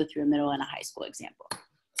then I'll go through a middle and a high school example.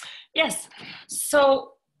 Yes.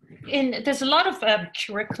 So there's a lot of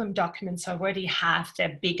curriculum documents already have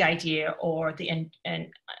the big idea or the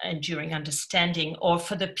enduring understanding, or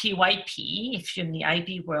for the PYP, if you're in the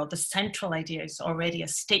IB world, the central idea is already a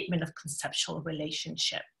statement of conceptual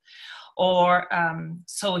relationship, or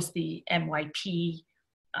so is the MYP,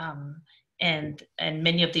 and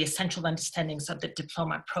many of the essential understandings of the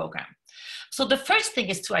diploma program. So the first thing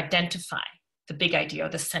is to identify the big idea or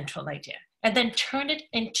the central idea, and then turn it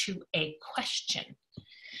into a question.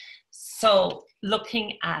 So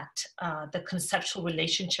looking at the conceptual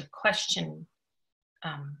relationship question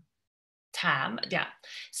tab, yeah.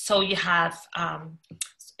 So you have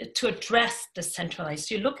to address the central idea.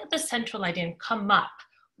 So you look at the central idea and come up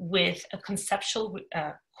with a conceptual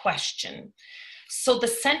question. So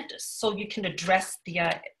so you can address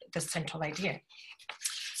the central idea.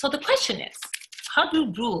 So the question is, how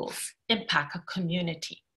do rules impact a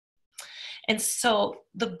community? And so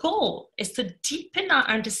the goal is to deepen our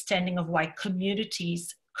understanding of why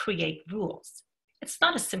communities create rules. It's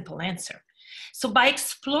not a simple answer. So by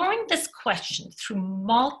exploring this question through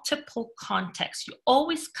multiple contexts, you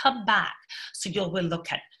always come back. So you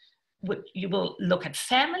will look at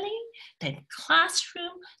family, then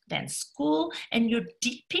classroom, then school, and you're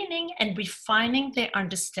deepening and refining their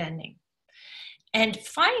understanding. And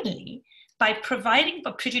finally, by providing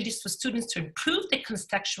opportunities for students to improve their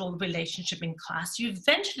contextual relationship in class, you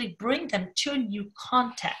eventually bring them to a new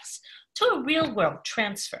context, to a real world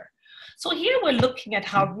transfer. So here we're looking at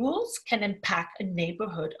how rules can impact a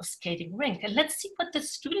neighborhood of skating rink. And let's see what the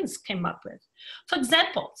students came up with. For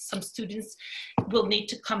example, some students will need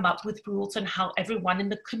to come up with rules on how everyone in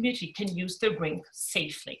the community can use the rink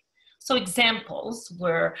safely. So examples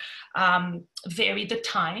were vary the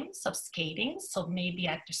times of skating. So maybe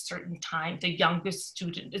at a certain time, the youngest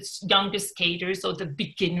skaters or the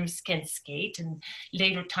beginners can skate, and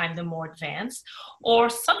later time, the more advanced. Or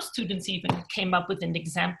some students even came up with an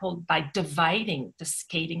example by dividing the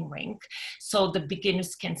skating rink. So the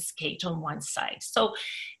beginners can skate on one side. So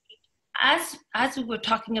as we were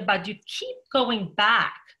talking about, you keep going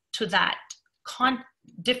back to that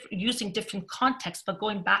using different contexts, but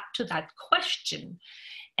going back to that question,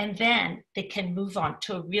 and then they can move on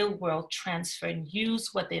to a real world transfer and use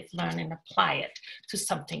what they've learned and apply it to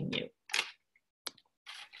something new.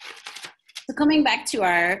 So coming back to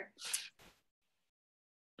our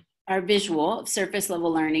visual of surface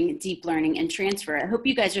level learning, deep learning, and transfer, I hope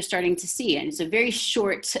you guys are starting to see, and it's a very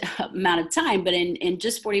short amount of time, but in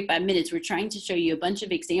just 45 minutes, we're trying to show you a bunch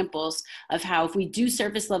of examples of how if we do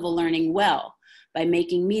surface level learning well, by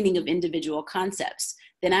making meaning of individual concepts,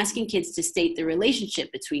 then asking kids to state the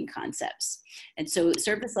relationship between concepts. And so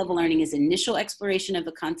surface level learning is initial exploration of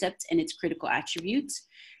a concept and its critical attributes.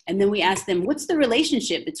 And then we ask them, what's the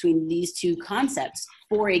relationship between these two concepts?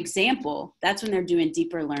 For example, that's when they're doing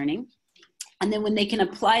deeper learning. And then when they can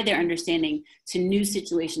apply their understanding to new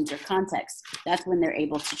situations or contexts, that's when they're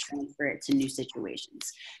able to transfer it to new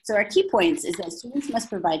situations. So our key points is that students must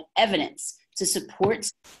provide evidence to support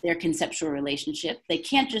their conceptual relationship. They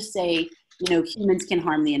can't just say, humans can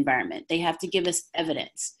harm the environment. They have to give us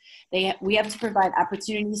evidence. We have to provide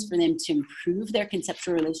opportunities for them to improve their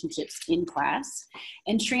conceptual relationships in class.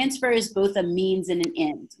 And transfer is both a means and an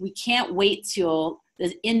end. We can't wait till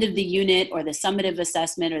the end of the unit or the summative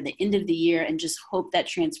assessment or the end of the year and just hope that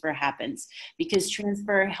transfer happens, because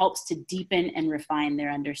transfer helps to deepen and refine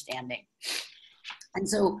their understanding. And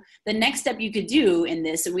so the next step you could do in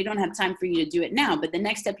this, and we don't have time for you to do it now, but the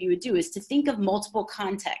next step you would do is to think of multiple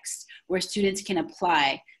contexts where students can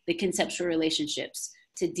apply the conceptual relationships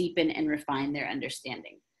to deepen and refine their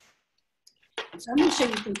understanding. So I'm going to show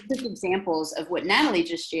you some quick examples of what Nathalie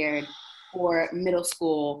just shared for middle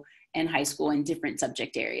school and high school in different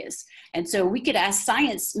subject areas. And so we could ask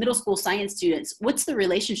middle school science students, what's the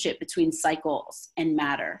relationship between cycles and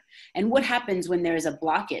matter? And what happens when there is a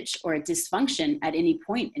blockage or a dysfunction at any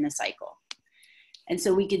point in a cycle? And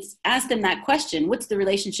so we could ask them that question, what's the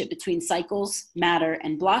relationship between cycles, matter,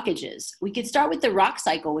 and blockages? We could start with the rock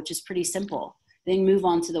cycle, which is pretty simple. Then move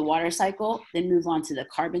on to the water cycle, then move on to the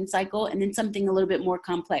carbon cycle, and then something a little bit more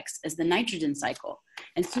complex as the nitrogen cycle.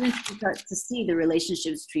 And students can start to see the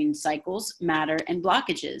relationships between cycles, matter, and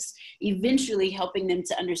blockages, eventually helping them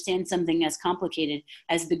to understand something as complicated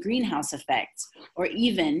as the greenhouse effect, or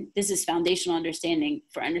even, this is foundational understanding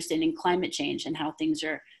for understanding climate change and how things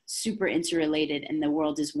are super interrelated and the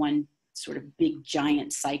world is one sort of big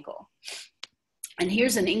giant cycle. And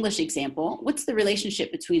here's an English example. What's the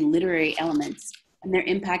relationship between literary elements and their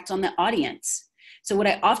impact on the audience? So what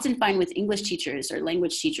I often find with English teachers or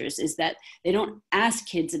language teachers is that they don't ask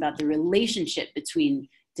kids about the relationship between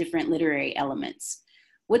different literary elements.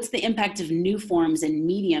 What's the impact of new forms and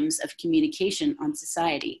mediums of communication on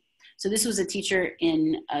society? So this was a teacher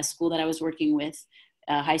in a school that I was working with,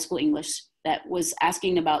 high school English, that was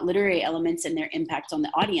asking about literary elements and their impact on the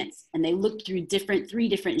audience. And they looked through three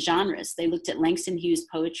different genres. They looked at Langston Hughes'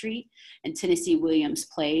 poetry and Tennessee Williams'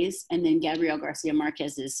 plays, and then Gabriel Garcia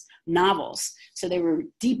Marquez's novels. So they were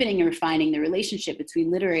deepening and refining the relationship between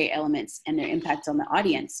literary elements and their impact on the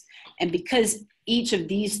audience. And because each of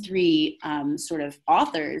these three sort of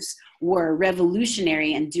authors were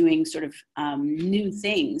revolutionary and doing sort of new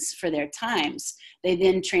things for their times, they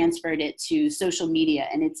then transferred it to social media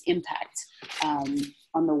and its impact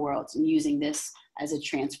on the world, and using this as a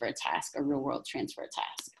transfer task, a real world transfer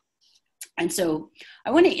task. And so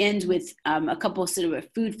I want to end with a couple sort of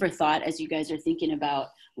food for thought as you guys are thinking about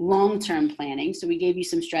long-term planning. So we gave you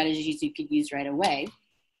some strategies you could use right away.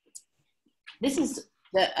 This is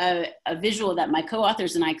a visual that my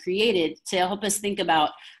co-authors and I created to help us think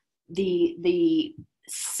about the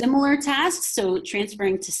similar tasks. So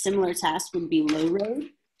transferring to similar tasks would be low road,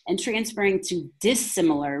 and transferring to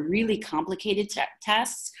dissimilar, really complicated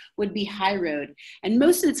tasks would be high road. And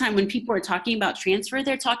most of the time when people are talking about transfer,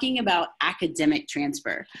 they're talking about academic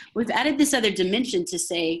transfer. We've added this other dimension to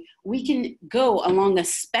say we can go along a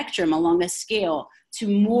spectrum, along a scale, to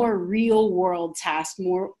more real world tasks,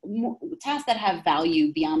 more tasks that have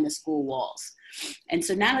value beyond the school walls. And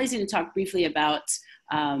so Nathalie's going to talk briefly about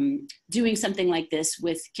doing something like this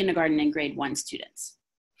with kindergarten and grade 1 students.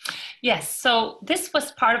 Yes, so this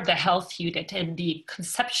was part of the health unit, and the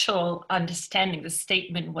conceptual understanding, the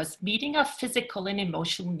statement was meeting our physical and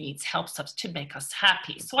emotional needs helps us to make us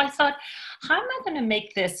happy. So I thought, how am I going to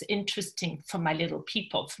make this interesting for my little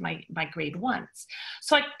people, for my grade 1s?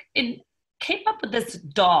 So I came up with this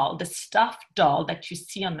doll, the stuffed doll that you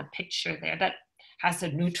see on the picture there that has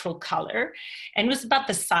a neutral color, and it was about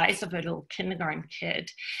the size of a little kindergarten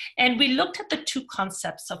kid. And we looked at the two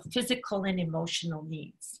concepts of physical and emotional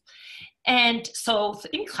needs. And so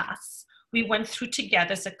in class, we went through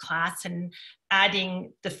together as a class and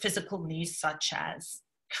adding the physical needs such as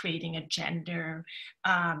creating a gender,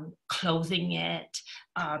 clothing it,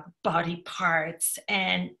 body parts,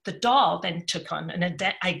 and the doll then took on an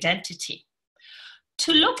identity.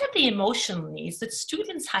 To look at the emotional needs, the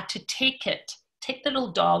students had to take the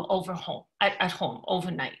little doll at home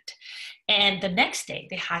overnight. And the next day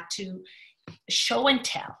they had to show and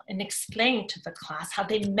tell and explain to the class how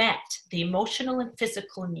they met the emotional and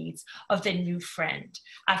physical needs of their new friend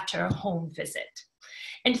after a home visit.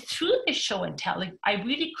 And through the show and tell, I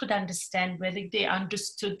really could understand whether they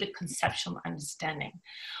understood the conceptual understanding.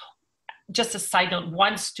 Just a side note,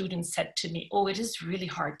 one student said to me, "Oh, it is really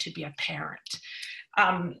hard to be a parent."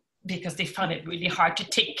 Because they found it really hard to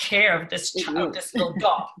take care of this child, this little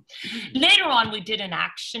doll. Later on, we did an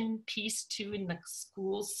action piece too in the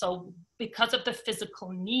school. So because of the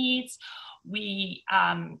physical needs, we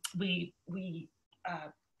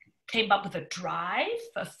came up with a drive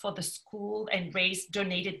for the school and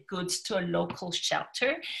donated goods to a local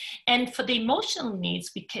shelter. And for the emotional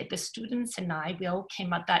needs, the students and we all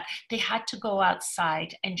came up that they had to go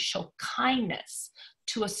outside and show kindness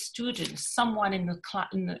to a student, someone in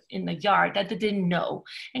the yard that they didn't know,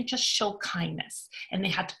 and just show kindness. And they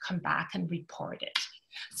had to come back and report it.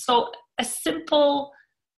 So a simple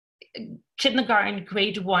kindergarten,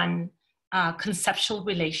 grade 1 conceptual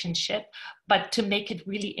relationship, but to make it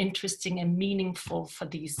really interesting and meaningful for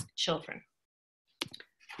these children.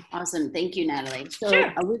 Awesome. Thank you, Nathalie. So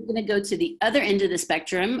Sure. We're going to go to the other end of the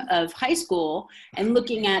spectrum of high school and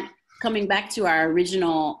looking at coming back to our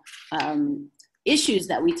original issues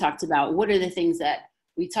that we talked about. What are the things that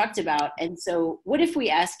we talked about. And so what if we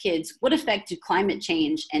ask kids, what effect do climate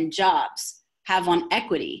change and jobs have on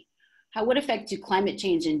equity? What effect do climate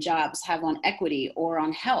change and jobs have on equity or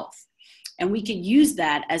on health? And we could use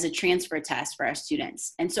that as a transfer task for our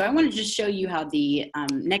students. And so I want to just show you how the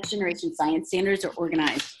next generation science standards are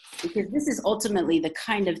organized, because this is ultimately the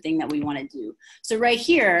kind of thing that we want to do. So right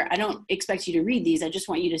here, I don't expect you to read these. I just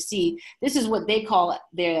want you to see, this is what they call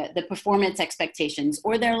the performance expectations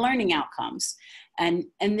or their learning outcomes. And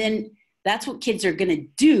then that's what kids are going to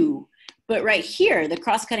do. But right here, the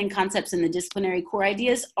cross-cutting concepts and the disciplinary core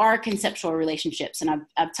ideas are conceptual relationships. And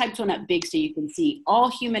I've typed one up big so you can see. All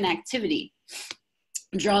human activity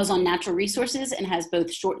draws on natural resources and has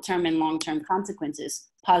both short-term and long-term consequences,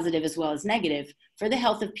 positive as well as negative, for the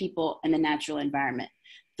health of people and the natural environment.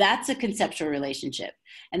 That's a conceptual relationship.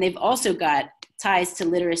 And they've also got ties to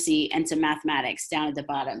literacy and to mathematics down at the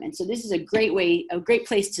bottom. And so this is a great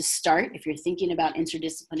place to start if you're thinking about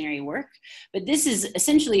interdisciplinary work. But this is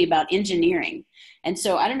essentially about engineering. And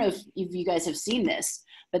so I don't know if you guys have seen this,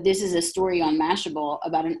 but this is a story on Mashable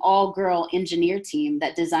about an all-girl engineer team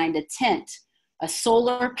that designed a tent, a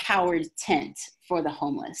solar-powered tent for the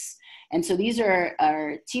homeless. And so these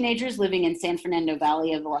are teenagers living in San Fernando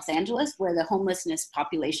Valley of Los Angeles, where the homelessness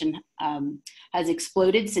population has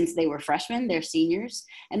exploded since they were freshmen. They're seniors,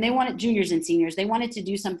 and juniors and seniors. They wanted to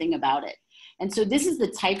do something about it. And so this is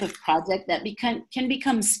the type of project that can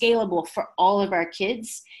become scalable for all of our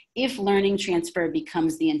kids if learning transfer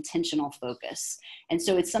becomes the intentional focus. And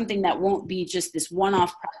so it's something that won't be just this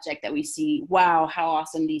one-off project that we see, wow, how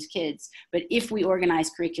awesome these kids. But if we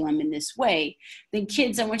organize curriculum in this way, then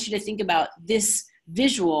kids, I want you to think about this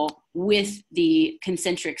visual with the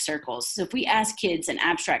concentric circles. So if we ask kids an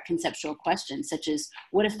abstract conceptual question, such as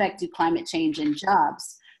what effect do climate change and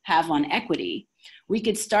jobs have on equity? We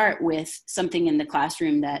could start with something in the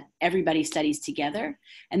classroom that everybody studies together.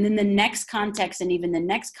 And then the next context and even the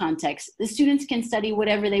next context, the students can study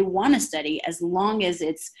whatever they want to study as long as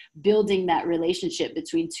it's building that relationship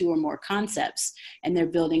between two or more concepts and they're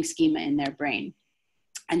building schema in their brain.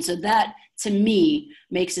 And so that, to me,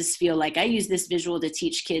 makes us feel like I use this visual to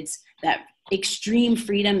teach kids that extreme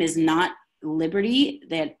freedom is not liberty,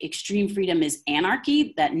 that extreme freedom is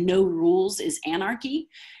anarchy, that no rules is anarchy.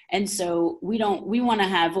 And so we want to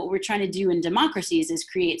have, what we're trying to do in democracies is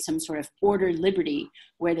create some sort of ordered liberty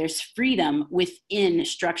where there's freedom within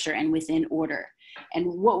structure and within order. And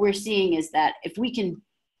what we're seeing is that if we can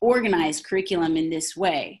organize curriculum in this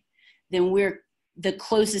way, then we're the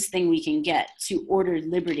closest thing we can get to ordered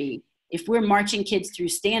liberty. If we're marching kids through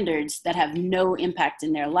standards that have no impact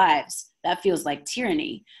in their lives, that feels like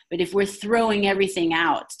tyranny. But if we're throwing everything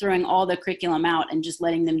out, throwing all the curriculum out and just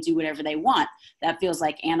letting them do whatever they want, that feels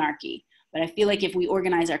like anarchy. But I feel like if we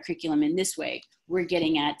organize our curriculum in this way, we're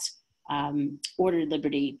getting at ordered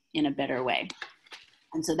liberty in a better way.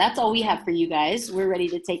 And so that's all we have for you guys. We're ready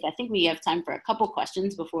to take, I think we have time for a couple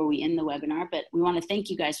questions before we end the webinar, but we want to thank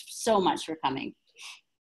you guys so much for coming.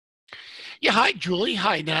 Yeah, hi, Julie.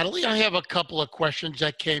 Hi, Natalie. I have a couple of questions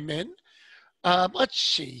that came in. Let's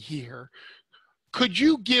see here. Could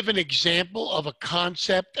you give an example of a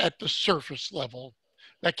concept at the surface level?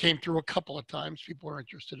 That came through a couple of times. People are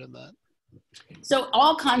interested in that. So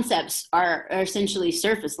all concepts are essentially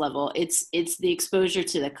surface level. It's the exposure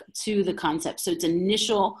to the concept. So it's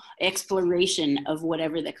initial exploration of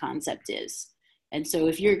whatever the concept is. And so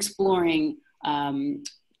if you're exploring,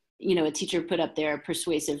 you know, a teacher put up there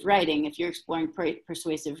persuasive writing. If you're exploring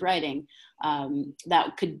persuasive writing,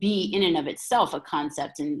 that could be in and of itself a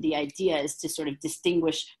concept. And the idea is to sort of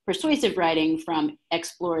distinguish persuasive writing from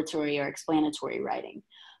exploratory or explanatory writing.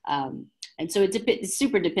 And so it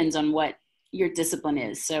super depends on what your discipline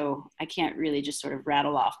is. So I can't really just sort of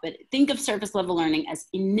rattle off, but think of surface level learning as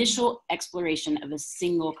initial exploration of a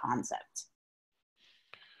single concept.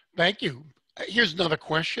 Thank you. Here's another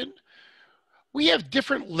question. We have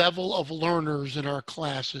different level of learners in our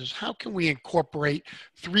classes. How can we incorporate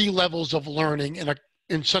 3 levels of learning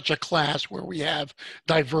in such a class where we have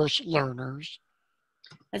diverse learners?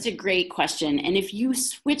 That's a great question. And if you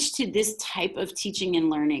switch to this type of teaching and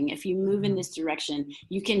learning, if you move in this direction,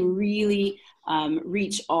 you can really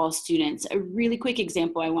reach all students. A really quick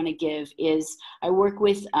example I want to give is I work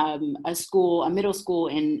with a middle school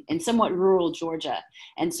in somewhat rural Georgia.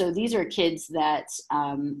 And so these are kids that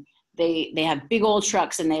they have big old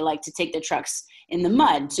trucks and they like to take their trucks in the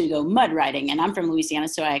mud to go mud riding. And I'm from Louisiana,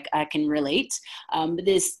 so I can relate. But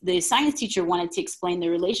the science teacher wanted to explain the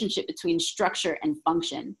relationship between structure and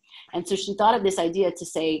function. And so she thought of this idea to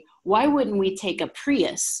say, why wouldn't we take a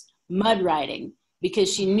Prius mud riding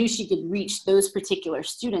because she knew she could reach those particular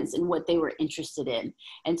students and what they were interested in.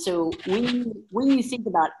 And so when you think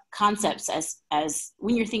about concepts as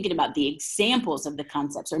when you're thinking about the examples of the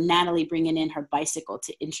concepts, or Natalie bringing in her bicycle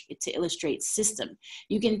to illustrate system,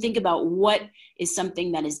 you can think about what is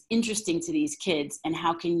something that is interesting to these kids and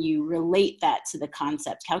how can you relate that to the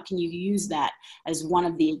concept? How can you use that as one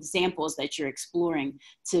of the examples that you're exploring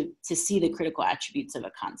to see the critical attributes of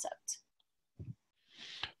a concept?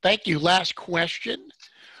 Thank you. Last question.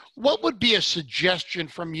 What would be a suggestion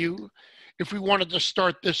from you if we wanted to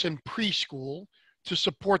start this in preschool to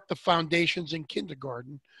support the foundations in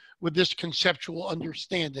kindergarten with this conceptual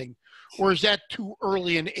understanding? Or is that too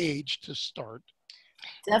early an age to start?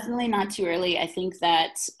 Definitely not too early. I think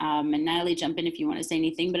that, and Natalie, jump in if you want to say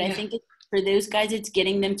anything, but I think for those guys, it's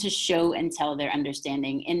getting them to show and tell their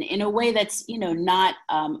understanding in a way that's, not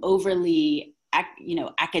overly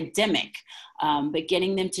academic, but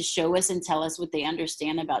getting them to show us and tell us what they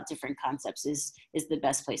understand about different concepts is the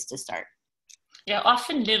best place to start. Yeah,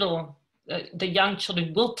 often the young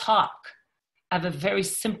children will talk at a very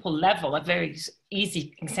simple level, a very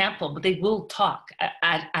easy example, but they will talk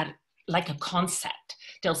at like a concept.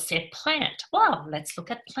 They'll say plant. Well, let's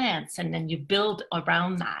look at plants, and then you build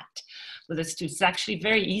around that with the students. It's actually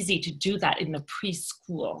very easy to do that in the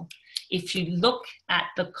preschool if you look at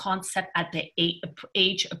the concept at the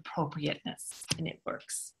age appropriateness, and it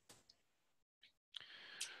works.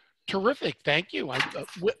 Terrific, thank you.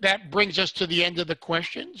 That brings us to the end of the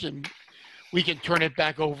questions, and we can turn it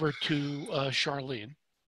back over to Charlene.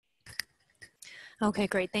 Okay,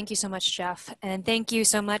 great. Thank you so much, Jeff. And thank you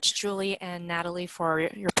so much, Julie and Natalie, for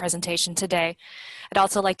your presentation today. I'd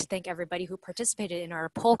also like to thank everybody who participated in our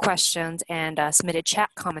poll questions and submitted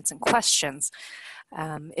chat comments and questions.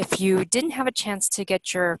 If you didn't have a chance to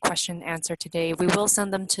get your question answered today, we will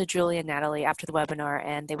send them to Julie and Natalie after the webinar,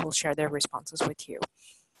 and they will share their responses with you.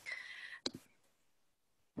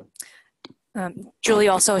 Julie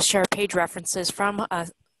also shared page references from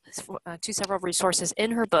to several resources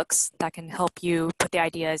in her books that can help you put the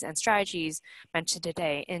ideas and strategies mentioned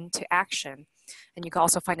today into action. And you can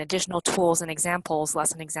also find additional tools and examples,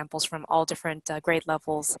 lesson examples from all different grade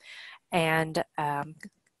levels and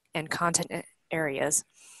content areas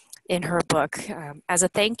in her book. As a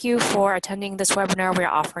thank you for attending this webinar, we're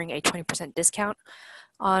offering a 20% discount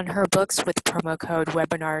on her books with promo code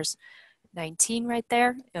webinars19 right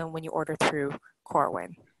there when you order through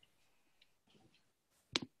Corwin.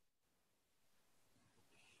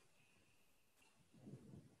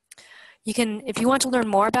 You can, if you want to learn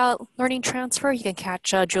more about learning transfer, you can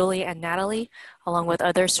catch Julie and Natalie along with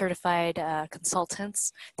other certified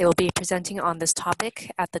consultants. They will be presenting on this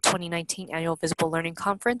topic at the 2019 Annual Visible Learning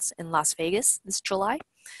Conference in Las Vegas this July.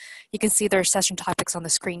 You can see their session topics on the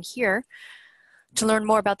screen here. To learn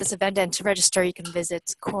more about this event and to register, you can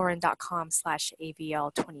visit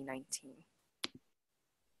corin.com/AVL2019.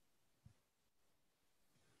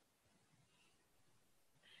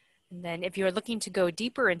 And then if you're looking to go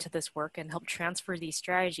deeper into this work and help transfer these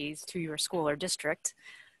strategies to your school or district,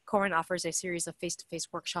 Corin offers a series of face-to-face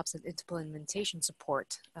workshops and implementation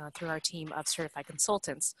support through our team of certified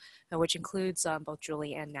consultants, which includes both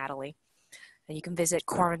Julie and Natalie. And you can visit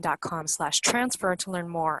corin.com/transfer to learn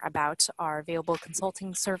more about our available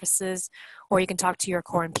consulting services, or you can talk to your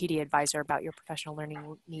Corin PD advisor about your professional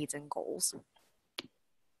learning needs and goals.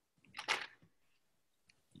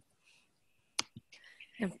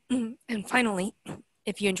 And finally,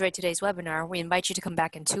 if you enjoyed today's webinar, we invite you to come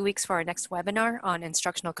back in 2 weeks for our next webinar on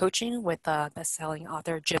instructional coaching with best-selling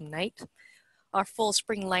author Jim Knight. Our full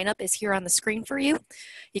spring lineup is here on the screen for you.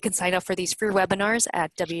 You can sign up for these free webinars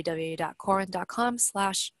at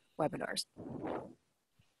www.corin.com/webinars.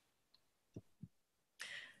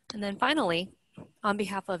 And then finally, on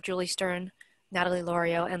behalf of Julie Stern, Nathalie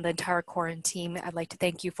Lauriault, and the entire Corin team, I'd like to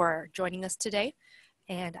thank you for joining us today.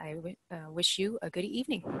 And I wish you a good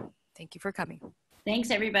evening. Thank you for coming. Thanks,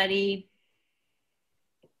 everybody.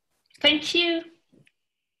 Thank you.